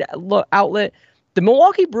trade outlet, the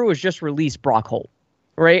Milwaukee Brewers just released Brock Holt,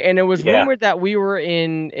 right? And it was rumored that we were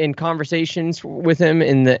in conversations with him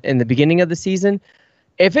in the beginning of the season.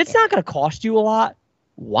 If it's not going to cost you a lot,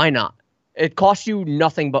 why not? It costs you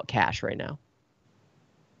nothing but cash right now.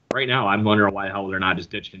 Right now, I'm wondering why the hell they're not just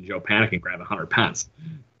ditching Joe Panic and grabbing Hunter Pence.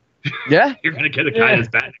 Yeah. You're going to get a guy that's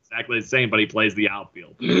batting exactly the same, but he plays the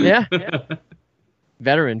outfield. Yeah.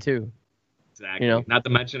 Veteran, too. Exactly. Not to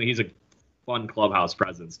mention he's a fun clubhouse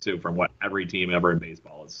presence, too, from what every team ever in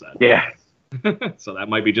baseball has said. Yeah. So that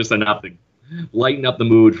might be just enough to lighten up the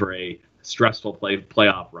mood for a stressful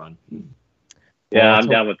playoff run. Yeah, I'm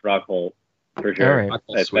down with Brock Holt. For sure, right.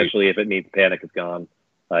 Especially if it means Panic is gone.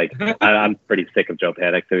 Like, I'm pretty sick of Joe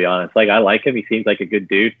Panic, to be honest. Like, I like him. He seems like a good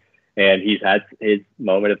dude, and he's had his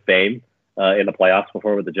moment of fame in the playoffs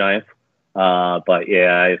before with the Giants. But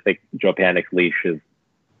yeah, I think Joe Panic's leash is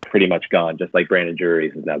pretty much gone, just like Brandon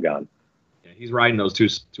Drury's is now gone. Yeah, He's riding those two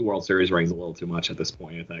World Series rings a little too much at this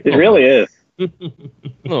point, I think. It really is. A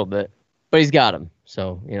little bit, but he's got him.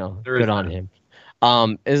 So, good on him.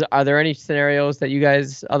 Are there any scenarios that you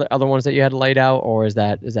guys, other ones that you had laid out, or is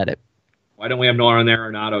that it? Why don't we have Nolan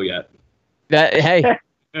Arenado yet? Hey.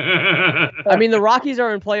 I mean, the Rockies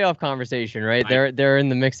are in playoff conversation, right? They're in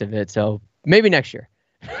the mix of it, so maybe next year.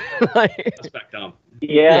 Respect them.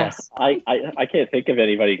 Yeah, yes. I can't think of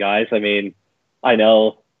anybody, guys. I mean, I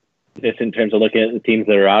know just in terms of looking at the teams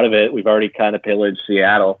that are out of it, we've already kind of pillaged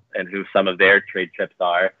Seattle and who some of their trade chips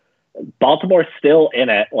are. Baltimore's still in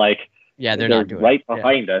it. They're not doing right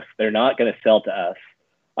behind us. They're not going to sell to us.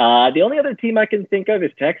 The only other team I can think of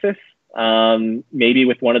is Texas. Maybe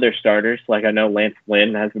with one of their starters. I know Lance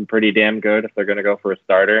Lynn has been pretty damn good if they're going to go for a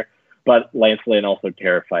starter, but Lance Lynn also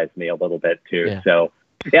terrifies me a little bit too. Yeah. So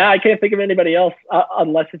I can't think of anybody else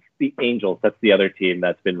unless it's the Angels. That's the other team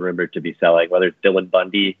that's been rumored to be selling, whether it's Dylan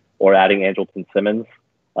Bundy or adding Andrelton Simmons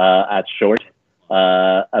at short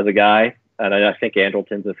as a guy. And I think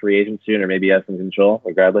Andrelton's a free agent soon, or maybe he has some control.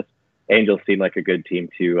 Regardless, Angels seem like a good team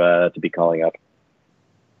to be calling up.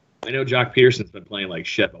 I know Jock Peterson's been playing like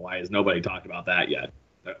shit, but why has nobody talked about that yet?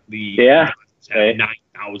 Have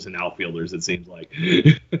 9,000 outfielders, it seems like.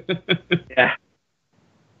 Yeah.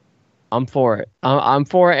 I'm for it. I'm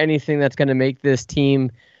for anything that's going to make this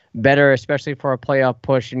team better, especially for a playoff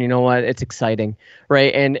push. And you know what? It's exciting,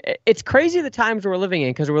 right? And it's crazy the times we're living in,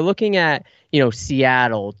 because we're looking at,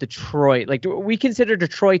 Seattle, Detroit. We consider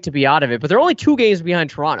Detroit to be out of it, but they're only 2 games behind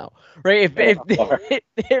Toronto, right?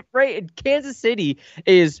 If right, Kansas City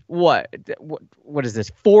is what is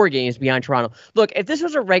this? 4 games behind Toronto. Look, if this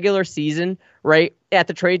was a regular season, right, at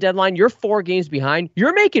the trade deadline, you're 4 games behind.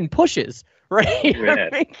 You're making pushes,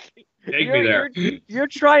 right? You're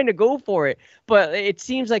trying to go for it, but it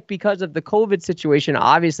seems like because of the COVID situation,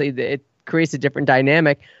 obviously it creates a different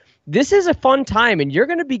dynamic. This is a fun time, and you're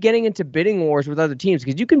going to be getting into bidding wars with other teams,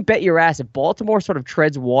 because you can bet your ass if Baltimore sort of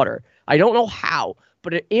treads water. I don't know how,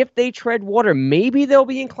 but if they tread water, maybe they'll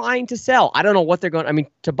be inclined to sell. I don't know what they're going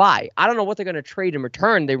to buy. I don't know what they're going to trade in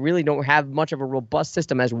return. They really don't have much of a robust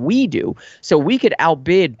system as we do, so we could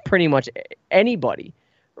outbid pretty much anybody.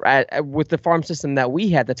 With the farm system that we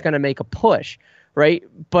had, that's going to make a push, right?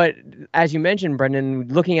 But as you mentioned, Brendan,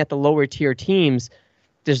 looking at the lower tier teams,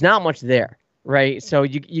 there's not much there, right? So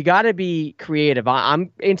you got to be creative. I'm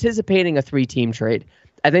anticipating a 3-team trade.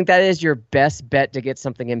 I think that is your best bet to get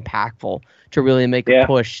something impactful, to really make a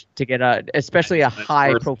push to get especially a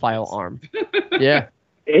high-profile arm. Yeah,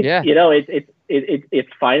 It's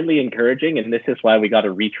finally encouraging, and this is why we got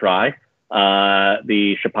to retry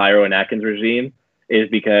the Shapiro and Atkins regime. Is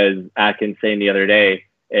because Atkins saying the other day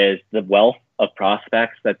is the wealth of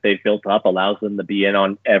prospects that they've built up allows them to be in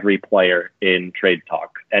on every player in trade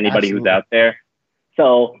talk. Anybody Absolutely. Who's out there.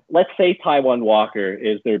 So let's say Taijuan Walker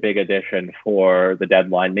is their big addition for the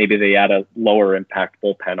deadline. Maybe they add a lower impact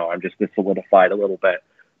bullpen arm just to solidify it a little bit.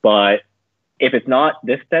 But if it's not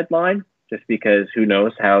this deadline, just because who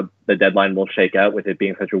knows how the deadline will shake out with it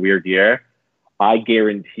being such a weird year, I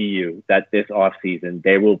guarantee you that this offseason,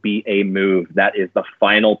 there will be a move that is the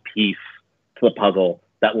final piece to the puzzle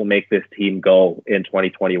that will make this team go in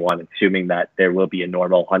 2021, assuming that there will be a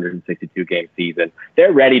normal 162-game season.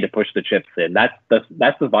 They're ready to push the chips in. That's the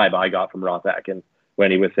vibe I got from Ross Atkins when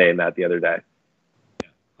he was saying that the other day.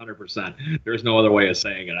 100%. There's no other way of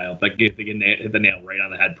saying it. I don't think you hit the nail right on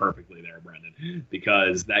the head perfectly there, Brendan,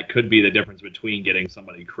 because that could be the difference between getting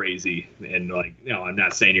somebody crazy and I'm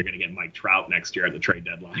not saying you're going to get Mike Trout next year at the trade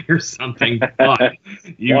deadline or something, but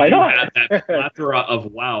you have that plethora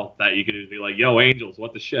of wealth that you could just be like, yo, Angels,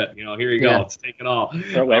 what the shit? Here you go. Let's take it all.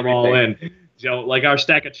 I'm all in. Our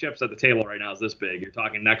stack of chips at the table right now is this big. You're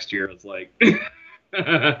talking next year. It's like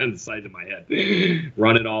inside of my head.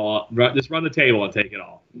 Run it all up. Just run the table and take it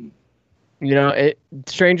all.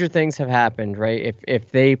 Stranger things have happened, right?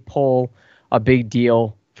 If they pull a big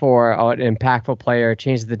deal for an impactful player,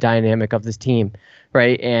 changes the dynamic of this team,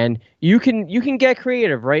 right? And you can get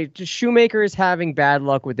creative, right? Just Shoemaker is having bad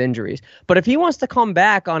luck with injuries, but if he wants to come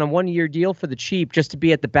back on a 1-year deal for the cheap just to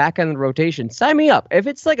be at the back end of the rotation, sign me up. If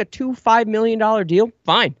it's like a $5 million deal,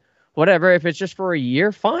 fine. Whatever. If it's just for a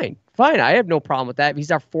year, fine. I have no problem with that. If he's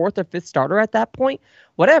our 4th or 5th starter at that point,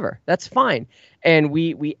 whatever, that's fine. And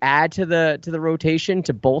we add to the rotation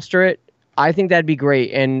to bolster it. I think that'd be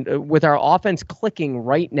great. And with our offense clicking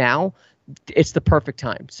right now, it's the perfect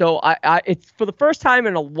time. So it's for the first time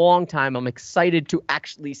in a long time, I'm excited to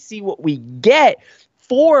actually see what we get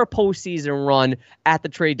for a postseason run at the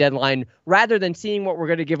trade deadline, rather than seeing what we're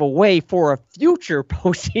going to give away for a future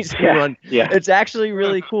postseason run. Yeah. It's actually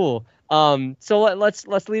really cool. So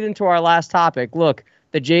let's lead into our last topic. Look,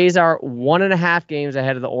 The Jays are 1.5 games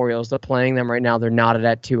ahead of the Orioles. They're playing them right now. They're knotted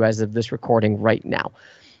at 2 as of this recording right now.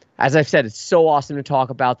 As I've said, it's so awesome to talk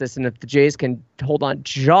about this. And if the Jays can hold on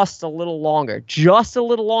just a little longer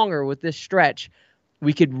with this stretch,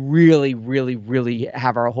 we could really, really, really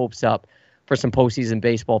have our hopes up for some postseason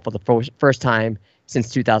baseball for the first time since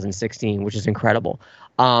 2016, which is incredible.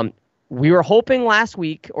 We were hoping last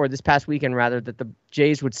week, or this past weekend rather, that the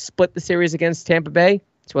Jays would split the series against Tampa Bay.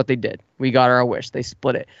 It's what they did. We got our wish. They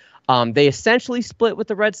split it. They essentially split with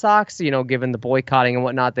the Red Sox, given the boycotting and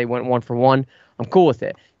whatnot. They went 1-for-1. I'm cool with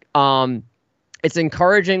it. It's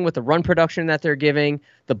encouraging with the run production that they're giving.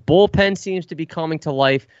 The bullpen seems to be coming to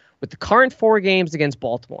life with the current 4 games against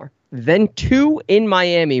Baltimore, then 2 in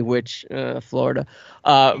Miami, which Florida,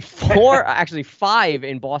 4, actually 5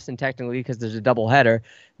 in Boston technically because there's a doubleheader.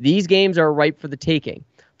 These games are ripe for the taking.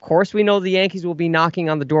 Of course, we know the Yankees will be knocking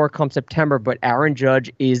on the door come September, but Aaron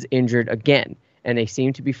Judge is injured again, and they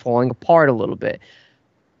seem to be falling apart a little bit.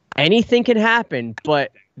 Anything can happen,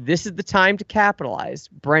 but this is the time to capitalize.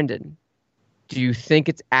 Brendan, do you think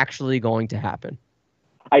it's actually going to happen?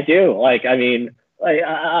 I do.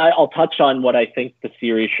 I'll touch on what I think the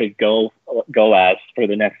series should go as for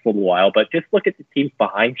the next little while, but just look at the teams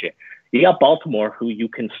behind you. You got Baltimore, who you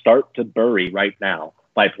can start to bury right now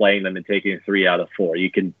by playing them and taking 3 out of 4.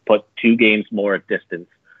 You can put 2 games more at distance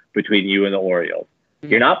between you and the Orioles.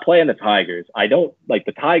 You're not playing the Tigers. I don't like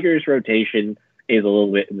the Tigers' rotation is a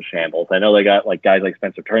little bit in shambles. I know they got guys like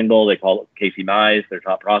Spencer Turnbull. They call it Casey Mize, their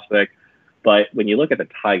top prospect. But when you look at the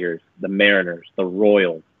Tigers, the Mariners, the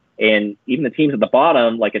Royals, and even the teams at the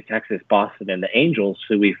bottom, like at Texas, Boston, and the Angels,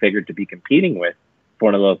 who we figured to be competing with for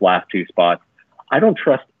one of those last 2 spots, I don't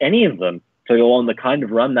trust any of them to go on the kind of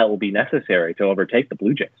run that will be necessary to overtake the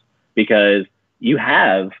Blue Jays, because you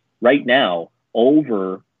have right now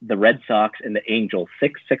over the Red Sox and the Angels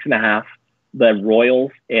 6.5. The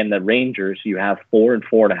Royals and the Rangers, you have 4 and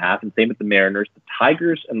 4.5, and same with the Mariners. The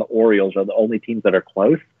Tigers and the Orioles are the only teams that are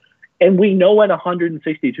close. And we know in a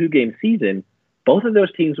 162-game season, both of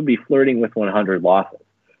those teams will be flirting with 100 losses.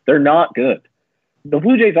 They're not good. The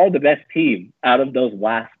Blue Jays are the best team out of those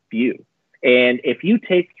last few. And if you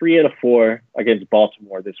take 3 out of 4 against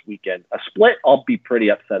Baltimore this weekend, a split I'll be pretty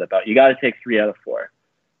upset about. You got to take 3 out of 4.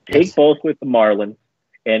 Take both with the Marlins.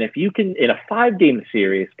 And if you can, in a 5-game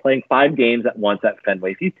series, playing 5 games at once at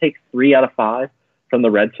Fenway, if you take 3 out of 5 from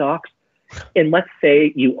the Red Sox, and let's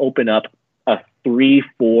say you open up a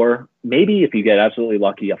 3-4, maybe if you get absolutely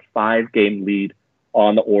lucky, a 5-game lead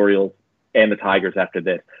on the Orioles and the Tigers after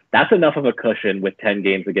this. That's enough of a cushion with 10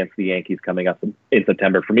 games against the Yankees coming up in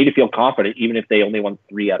September for me to feel confident, even if they only won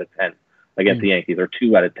 3 out of 10 against the Yankees or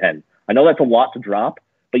 2 out of 10. I know that's a lot to drop,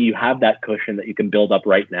 but you have that cushion that you can build up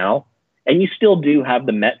right now. And you still do have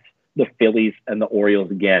the Mets, the Phillies, and the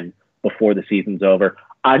Orioles again before the season's over.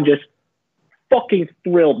 I'm just fucking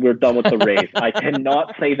thrilled we're done with the Rays. I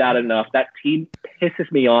cannot say that enough. That team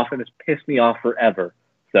pisses me off and has pissed me off forever.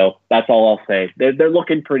 So that's all I'll say. They're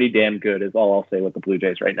looking pretty damn good is all I'll say with the Blue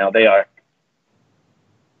Jays right now. They are.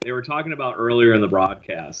 They were talking about earlier in the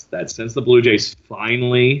broadcast that since the Blue Jays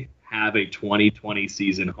finally have a 2020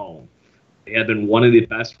 season home, they have been one of the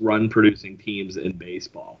best run-producing teams in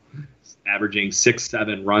baseball, averaging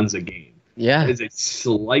 6-7 runs a game. Yeah. It's a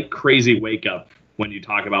slight crazy wake-up when you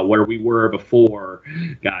talk about where we were before,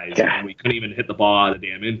 guys. Yeah. And we couldn't even hit the ball out of the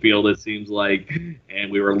damn infield, it seems like,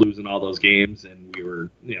 and we were losing all those games, and we were,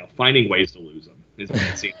 finding ways to lose them, is what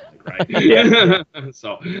it seems like, right? Yeah.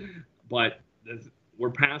 But we're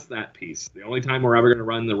past that piece. The only time we're ever going to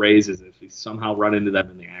run the Rays is if we somehow run into them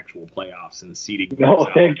in the actual playoffs and the seeding. No,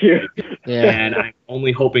 thank you. Yeah. And I'm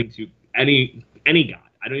only hoping to any guy.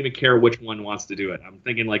 I don't even care which one wants to do it. I'm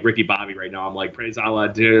thinking like Ricky Bobby right now. I'm like, praise Allah,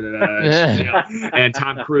 dude, and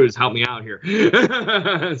Tom Cruise, help me out here.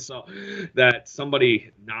 So that somebody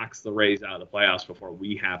knocks the Rays out of the playoffs before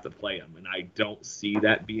we have to play them. And I don't see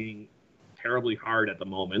that being terribly hard at the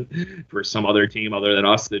moment for some other team other than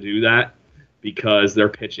us to do that, because they're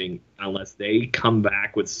pitching. Unless they come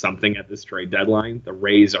back with something at this trade deadline, the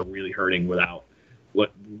Rays are really hurting without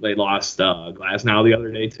what they lost Glasnow the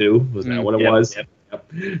other day too. Was that what it was? Yep.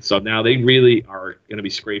 So now they really are going to be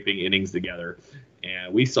scraping innings together.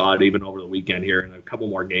 And we saw it even over the weekend here. In a couple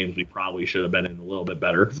more games, we probably should have been in a little bit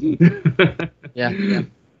better. Yeah.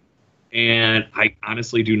 And I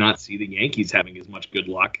honestly do not see the Yankees having as much good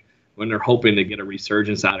luck when they're hoping to get a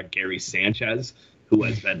resurgence out of Gary Sanchez, who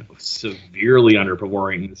has been severely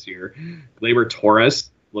underperforming this year. Gleyber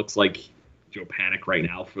Torres looks like Joe Panic right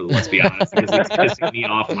now, let's be honest, because he's pissing me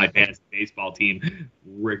off my fantasy baseball team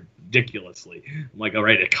ridiculously. I'm like, all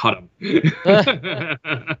right, to cut him.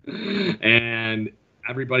 And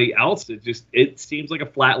everybody else, it seems like a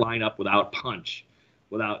flat lineup without punch,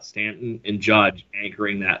 without Stanton and Judge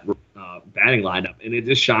anchoring that batting lineup. And it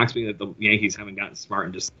just shocks me that the Yankees haven't gotten smart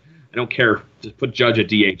and just, I don't care, just put Judge at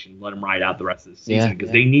DH and let him ride out the rest of the season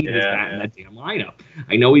because they need his bat in that damn lineup.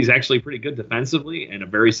 I know he's actually pretty good defensively and a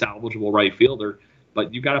very salvageable right fielder,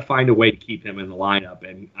 but you got to find a way to keep him in the lineup.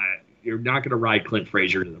 And you're not going to ride Clint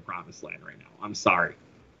Frazier to the promised land right now. I'm sorry.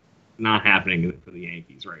 Not happening for the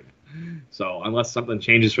Yankees right now. So unless something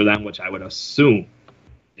changes for them, which I would assume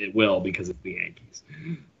it will because it's the Yankees.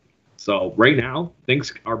 So right now,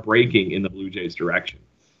 things are breaking in the Blue Jays' direction.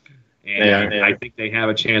 And I think they have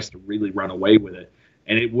a chance to really run away with it.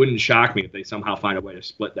 And it wouldn't shock me if they somehow find a way to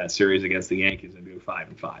split that series against the Yankees and do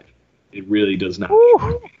 5-5. It really does not.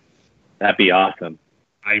 That'd be awesome.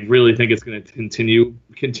 I really think it's going to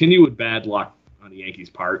continue with bad luck on the Yankees'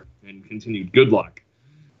 part and continued good luck,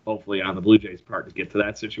 hopefully, on the Blue Jays' part to get to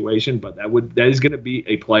that situation. But that is going to be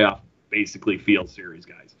a playoff, basically, field series,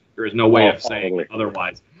 guys. There is no way of saying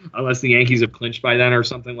otherwise. Unless the Yankees have clinched by then or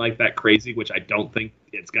something like that crazy, which I don't think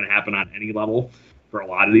it's going to happen on any level for a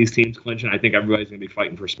lot of these teams clinching. I think everybody's going to be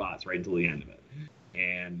fighting for spots right until the end of it.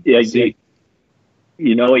 And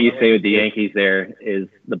you know what you say with the Yankees there is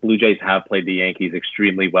the Blue Jays have played the Yankees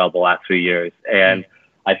extremely well the last few years. And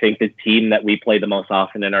I think the team that we play the most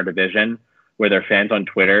often in our division, where their fans on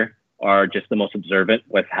Twitter are just the most observant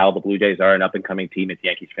with how the Blue Jays are an up-and-coming team, it's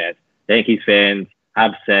Yankees fans. The Yankees fans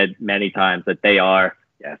have said many times that they are,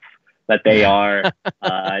 they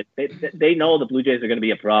know the Blue Jays are going to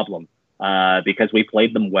be a problem because we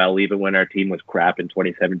played them well even when our team was crap in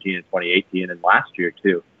 2017 and 2018 and last year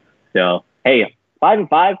too. So, hey,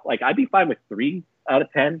 5-5, like I'd be fine with 3 out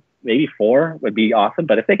of 10, maybe 4 would be awesome.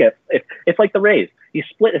 But if it's like the Rays, you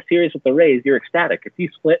split a series with the Rays, you're ecstatic. If you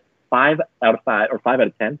split 5 out of 5 or 5 out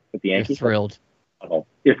of 10 with the Yankees, you're thrilled.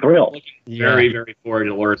 You're thrilled. Very, very forward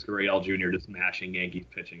to Lourdes Gurriel Jr. just smashing Yankees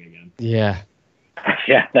pitching again. Yeah.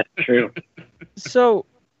 Yeah, that's true. So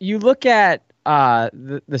you look at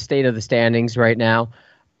the state of the standings right now.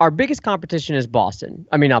 Our biggest competition is Boston.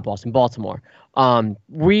 I mean, not Boston, Baltimore.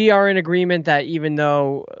 We are in agreement that even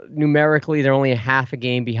though numerically they're only a half a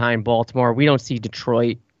game behind Baltimore, we don't see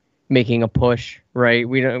Detroit making a push, right?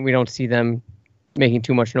 We don't see them making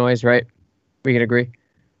too much noise, right? We can agree.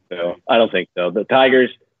 No, I don't think so. The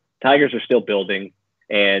Tigers are still building,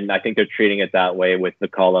 and I think they're treating it that way with the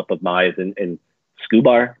call up of Mize and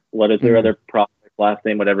Scubar. What is their other prospect last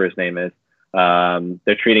name? Whatever his name is.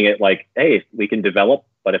 They're treating it like, hey, we can develop,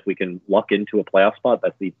 but if we can luck into a playoff spot,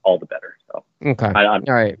 that's all the better. So okay, all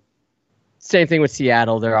right. Same thing with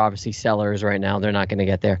Seattle. They're obviously sellers right now. They're not going to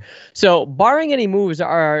get there. So barring any moves,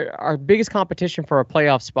 our biggest competition for a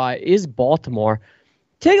playoff spot is Baltimore.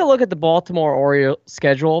 Take a look at the Baltimore Orioles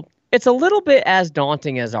schedule. It's a little bit as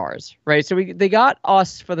daunting as ours, right? So they got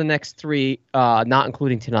us for the next 3, not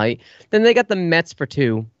including tonight. Then they got the Mets for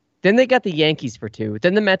 2. Then they got the Yankees for 2.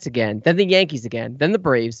 Then the Mets again. Then the Yankees again. Then the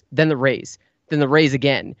Braves. Then the Rays. Then the Rays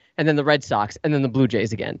again. And then the Red Sox. And then the Blue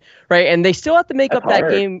Jays again, right? And they still have to make up that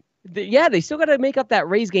game. They still got to make up that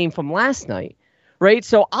Rays game from last night, right?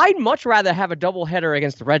 So I'd much rather have a doubleheader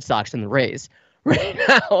against the Red Sox than the Rays right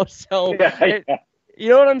now. So... You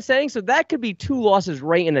know what I'm saying? So that could be 2 losses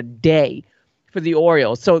right in a day for the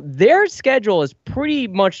Orioles. So their schedule is pretty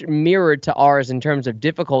much mirrored to ours in terms of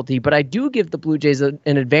difficulty, but I do give the Blue Jays an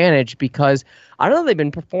advantage because, I don't know, they've been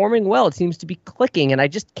performing well. It seems to be clicking, and I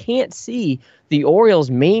just can't see the Orioles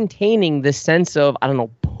maintaining this sense of, I don't know,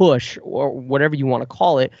 push or whatever you want to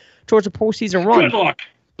call it towards a postseason run. Good luck.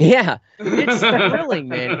 Yeah, it's thrilling,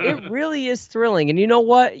 man. It really is thrilling. And you know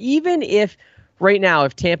what? Even if... Right now,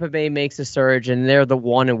 if Tampa Bay makes a surge and they're the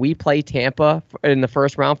 1 and we play Tampa in the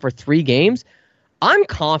first round for 3 games, I'm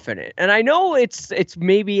confident. And I know it's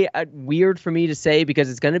maybe weird for me to say because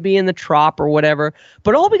it's going to be in the Trop or whatever,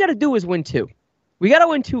 but all we got to do is win 2. We got to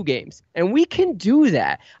win 2 games, and we can do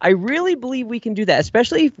that. I really believe we can do that,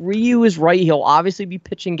 especially if Ryu is right. He'll obviously be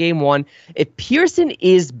pitching game 1. If Pearson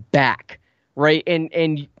is back, right,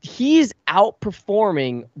 and he's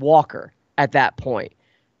outperforming Walker at that point,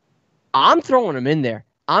 I'm throwing him in there.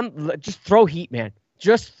 Just throw heat, man.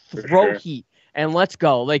 Just throw heat, and let's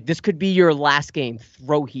go. Like, this could be your last game.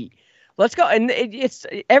 Throw heat. Let's go. And it's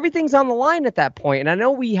everything's on the line at that point. And I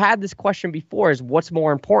know we had this question before: is what's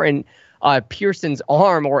more important, Pearson's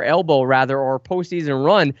arm or elbow, rather, or postseason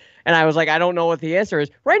run? And I was like, I don't know what the answer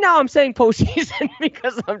is. Right now, I'm saying postseason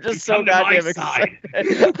because I'm just so goddamn excited.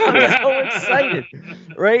 I'm so excited,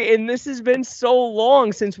 right? And this has been so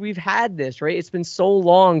long since we've had this, right? It's been so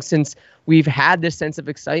long since we've had this sense of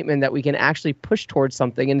excitement that we can actually push towards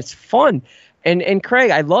something, and it's fun. And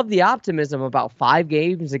Craig, I love the optimism about 5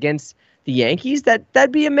 games against the Yankees,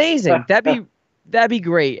 that'd be amazing. That'd be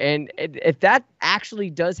great. And if that actually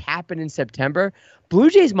does happen in September, Blue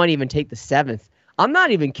Jays might even take the 7th. I'm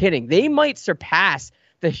not even kidding. They might surpass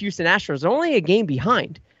the Houston Astros. They're only a game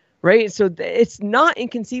behind, right? So it's not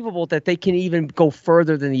inconceivable that they can even go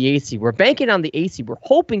further than the 8th seed. We're banking on the 8th seed. We're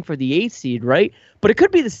hoping for the 8th seed, right? But it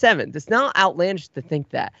could be the 7th. It's not outlandish to think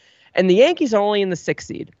that. And the Yankees are only in the 6th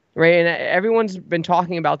seed, right? And everyone's been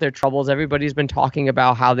talking about their troubles. Everybody's been talking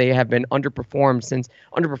about how they have been underperforming since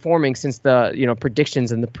the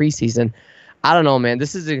predictions in the preseason. I don't know, man.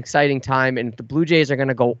 This is an exciting time, and if the Blue Jays are going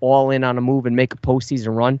to go all in on a move and make a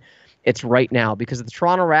postseason run, it's right now. Because of the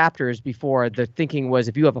Toronto Raptors before, the thinking was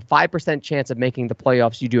if you have a 5% chance of making the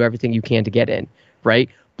playoffs, you do everything you can to get in, right?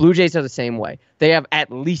 Blue Jays are the same way. They have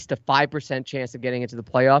at least a 5% chance of getting into the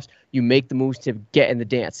playoffs. You make the moves to get in the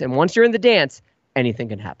dance. And once you're in the dance, anything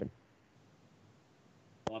can happen.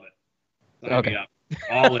 Love it. Sign me up.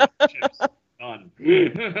 All in. Chips. Done.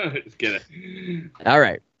 Just get it. All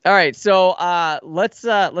right. So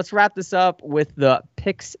let's wrap this up with the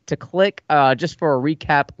picks to click. Just for a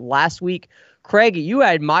recap, last week, Craig, you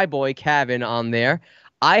had my boy Kevin on there.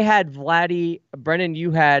 I had Vladdy. Brennan, you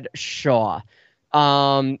had Shaw.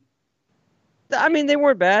 I mean, they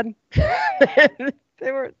weren't bad.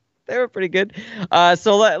 they were pretty good.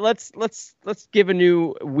 So let's give a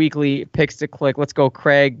new weekly picks to click. Let's go,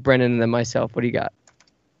 Craig, Brennan, and then myself. What do you got?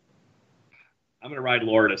 I'm gonna ride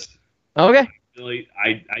Lourdes. Okay. Really,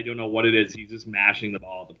 I don't know what it is. He's just mashing the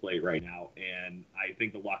ball at the plate right now, and I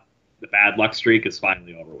think the bad luck streak is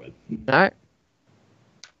finally over with. All right.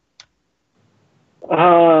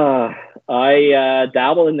 I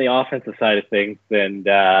dabble in the offensive side of things, and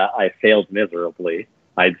I failed miserably,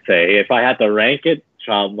 I'd say. If I had to rank it,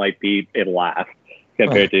 Shaw might be in last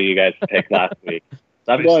compared to you guys' pick last week.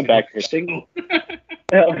 So I'm going back to pitching.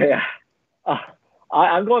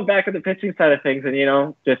 I'm going back to the pitching side of things,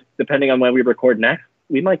 and, just depending on when we record next,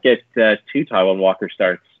 we might get 2 Taijuan Walker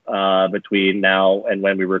starts between now and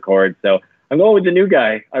when we record. So I'm going with the new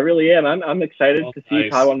guy. I really am. I'm excited to see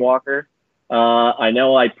Taijuan Walker. I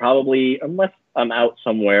know I probably, unless I'm out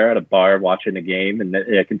somewhere at a bar watching a game and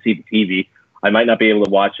I can see the TV, I might not be able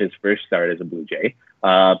to watch his first start as a Blue Jay.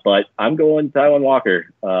 But I'm going Taijuan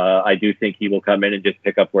Walker. I do think he will come in and just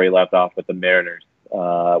pick up where he left off with the Mariners,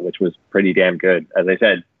 which was pretty damn good. As I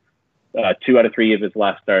said, 2 out of 3 of his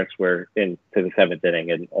last starts were into the 7th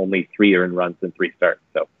inning, and only 3 earned runs in 3 starts.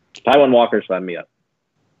 So Taijuan Walker signed me up.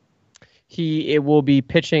 It will be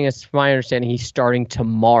pitching, as my understanding, he's starting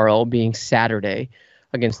tomorrow, being Saturday,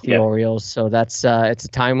 against the Orioles. So that's it's a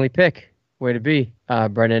timely pick. Way to be,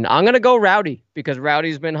 Brennan. I'm going to go Rowdy because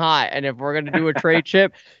Rowdy's been hot. And if we're going to do a trade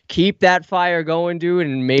chip, keep that fire going, dude,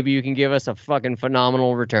 and maybe you can give us a fucking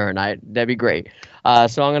phenomenal return. That'd be great.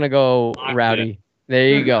 So I'm going to go Rowdy. There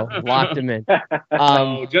you go. Locked him in.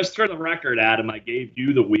 So just for the record, Adam, I gave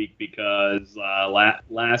you the week because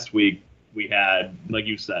last week we had, like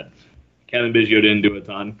you said, Kevin Biggio didn't do a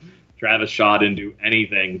ton. Travis Shaw didn't do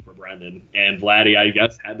anything for Brendan. And Vladdy, I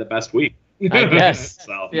guess, had the best week. I guess.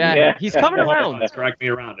 So, yeah, he's coming around. Let's correct me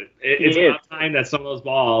around it. It's about time that some of those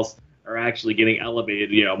balls are actually getting elevated,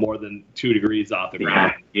 more than 2 degrees off the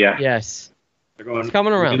ground. Yeah. Yes. They're going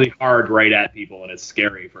coming around really hard right at people, and it's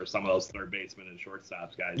scary for some of those third basemen and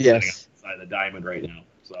shortstops guys sitting on the side of the diamond right now.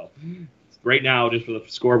 So right now, just for the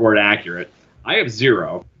scoreboard accurate, I have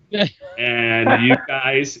 0. And you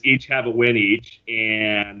guys each have a win each,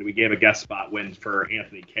 and we gave a guest spot win for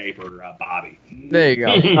Anthony K for Bobby. There you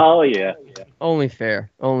go. Oh, yeah. Only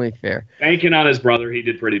fair. Banking on his brother, he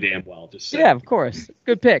did pretty damn well. Just saying. Yeah, of course.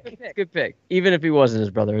 Good pick. Good pick. Even if he wasn't his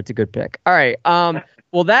brother, it's a good pick. All right.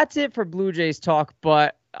 Well, that's it for Blue Jays talk,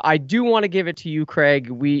 but I do want to give it to you,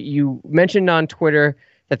 Craig. You mentioned on Twitter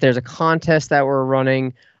that there's a contest that we're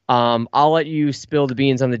running. I'll let you spill the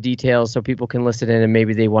beans on the details so people can listen in and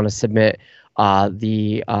maybe they want to submit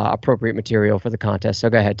the appropriate material for the contest. So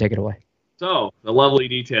go ahead, take it away. So the lovely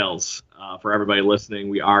details for everybody listening,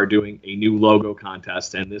 we are doing a new logo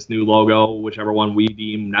contest, and this new logo, whichever one we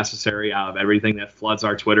deem necessary out of everything that floods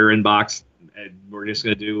our Twitter inbox, and we're just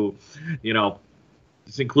going to do,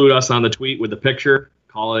 just include us on the tweet with the picture,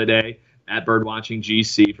 call it a day. At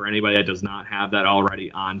BirdwatchingGC for anybody that does not have that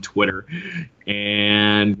already on Twitter.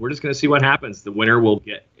 And we're just going to see what happens. The winner will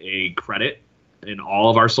get a credit in all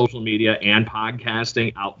of our social media and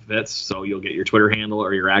podcasting outfits. So you'll get your Twitter handle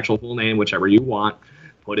or your actual full name, whichever you want,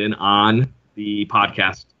 put in on the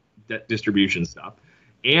podcast distribution stuff.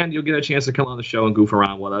 And you'll get a chance to come on the show and goof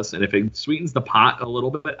around with us. And if it sweetens the pot a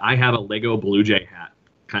little bit, I have a Lego Blue Jay hat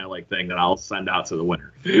kind of like thing that I'll send out to the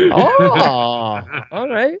winner. Oh, all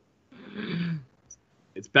right.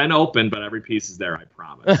 It's been open, but every piece is there, I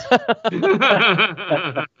promise.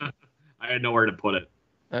 I had nowhere to put it.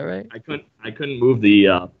 All right. I couldn't move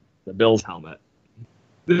the Bills helmet.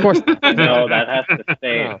 Of course. No, that has to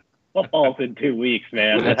stay. No. Football's in 2 weeks,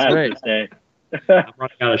 man. That That's has right. to stay. I'm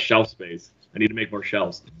running out of shelf space. I need to make more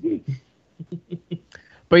shelves.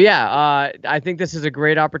 But yeah, I think this is a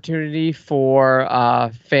great opportunity for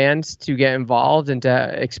fans to get involved and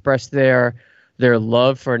to express their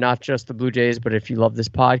love for not just the Blue Jays, but if you love this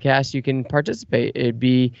podcast, you can participate. It'd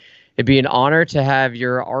be an honor to have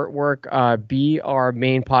your artwork be our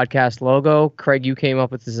main podcast logo. Craig, you came up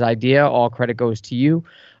with this idea. All credit goes to you.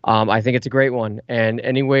 I think it's a great one, and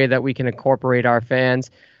any way that we can incorporate our fans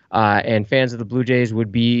and fans of the Blue Jays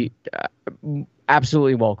would be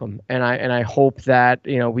absolutely welcome. And I hope that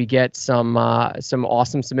we get some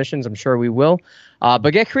awesome submissions. I'm sure we will. But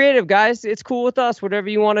get creative, guys. It's cool with us, whatever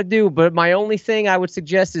you want to do. But my only thing I would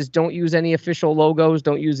suggest is don't use any official logos.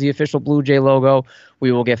 Don't use the official Blue Jay logo.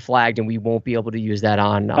 We will get flagged, and we won't be able to use that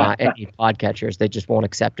on any podcatchers. They just won't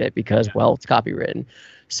accept it because, well, it's copywritten.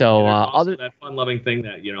 So other that fun-loving thing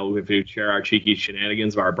that if you share our cheeky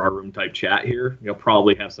shenanigans of our barroom type chat here, you'll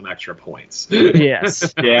probably have some extra points.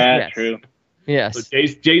 Yes. Yeah, Yes. true. Yes. So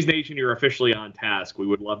Jays Nation, you're officially on task. We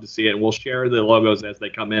would love to see it, and we'll share the logos as they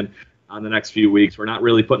come in on the next few weeks. We're not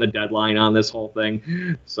really putting a deadline on this whole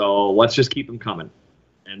thing, so let's just keep them coming.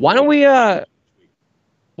 And Why don't we? Why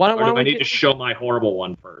or don't do I we need to show my horrible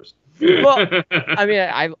one first? Well, I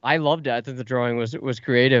mean, I loved it. I think the drawing was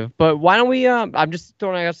creative. But why don't we? I'm just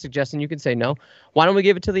throwing out a suggestion. You can say no. Why don't we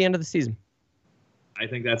give it to the end of the season? I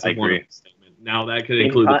think that's I a wonderful agree. statement. Now that could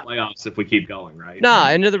include the playoffs if we keep going, right? Nah,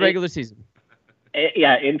 end of the regular season.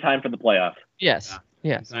 Yeah, in time for the playoffs. Yes.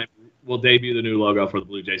 Yes. We'll debut the new logo for the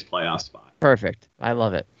Blue Jays playoff spot. Perfect. I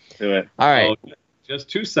love it. Do it. All right. So, just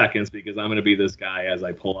 2 seconds because I'm going to be this guy as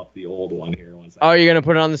I pull up the old one here. One second. Oh, you're gonna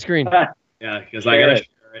put it on the screen. Yeah, because I got to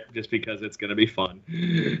share it just because it's going to be fun.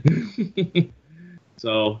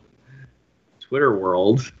 So, Twitter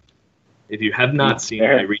world, if you have not seen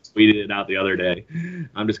it, I retweeted it out the other day.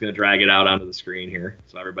 I'm just going to drag it out onto the screen here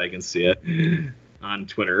so everybody can see it on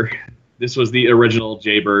Twitter. This was the original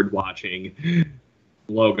Jaybird Watching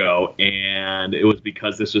logo, and it was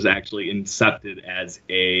because this was actually incepted as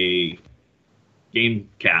a game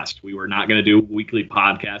cast. We were not going to do weekly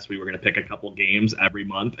podcasts. We were going to pick a couple games every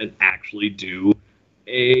month and actually do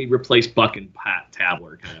a replace Buck and Pat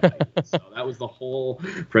Tabler kind of thing. So that was the whole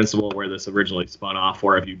principle where this originally spun off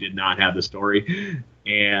for, if you did not have the story.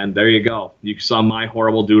 And there you go. You saw my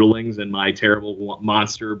horrible doodlings and my terrible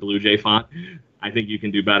monster Blue Jay font. I think you can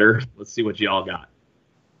do better. Let's see what y'all got.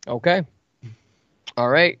 Okay. All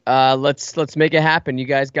right. Let's make it happen. You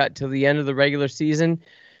guys got to the end of the regular season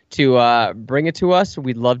to bring it to us.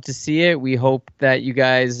 We'd love to see it. We hope that you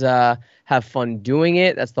guys have fun doing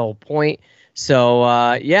it. That's the whole point. So,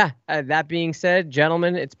 that being said,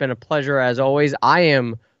 gentlemen, it's been a pleasure as always. I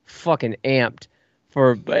am fucking amped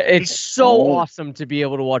it's so awesome to be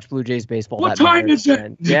able to watch Blue Jays baseball. What time is it?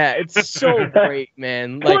 Man. Yeah, it's so great,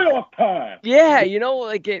 man. Playoff time. Yeah,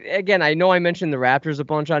 again, I know I mentioned the Raptors a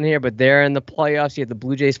bunch on here, but they're in the playoffs. You have the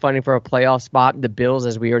Blue Jays fighting for a playoff spot. The Bills,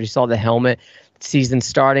 as we already saw, the helmet season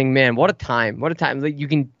starting. Man, what a time. What a time. You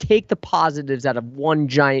can take the positives out of one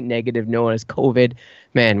giant negative known as COVID.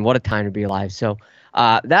 Man, what a time to be alive. So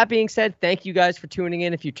that being said, thank you guys for tuning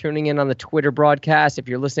in. If you're tuning in on the Twitter broadcast, if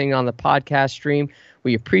you're listening on the podcast stream,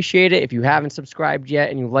 we appreciate it. If you haven't subscribed yet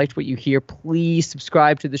and you liked what you hear, please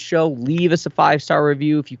subscribe to the show. Leave us a 5-star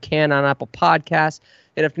review if you can on Apple Podcasts.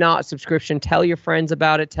 And if not, a subscription, tell your friends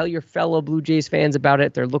about it. Tell your fellow Blue Jays fans about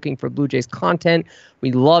it. They're looking for Blue Jays content.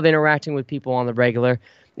 We love interacting with people on the regular.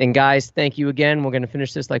 And guys, thank you again. We're going to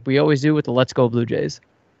finish this like we always do with the Let's Go Blue Jays.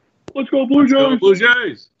 Let's go Blue Jays! Go Blue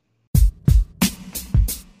Jays!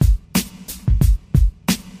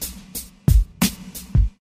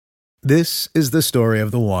 This is the story of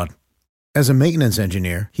the one. As a maintenance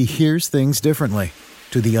engineer, he hears things differently.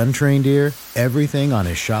 To the untrained ear, everything on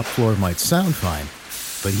his shop floor might sound fine,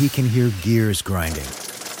 but he can hear gears grinding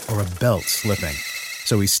or a belt slipping.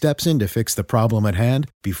 So he steps in to fix the problem at hand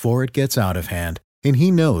before it gets out of hand. And he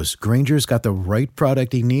knows Grainger's got the right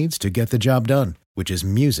product he needs to get the job done, which is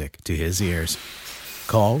music to his ears.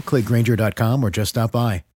 Call, click Grainger.com, or just stop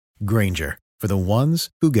by. Grainger, for the ones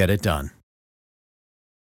who get it done.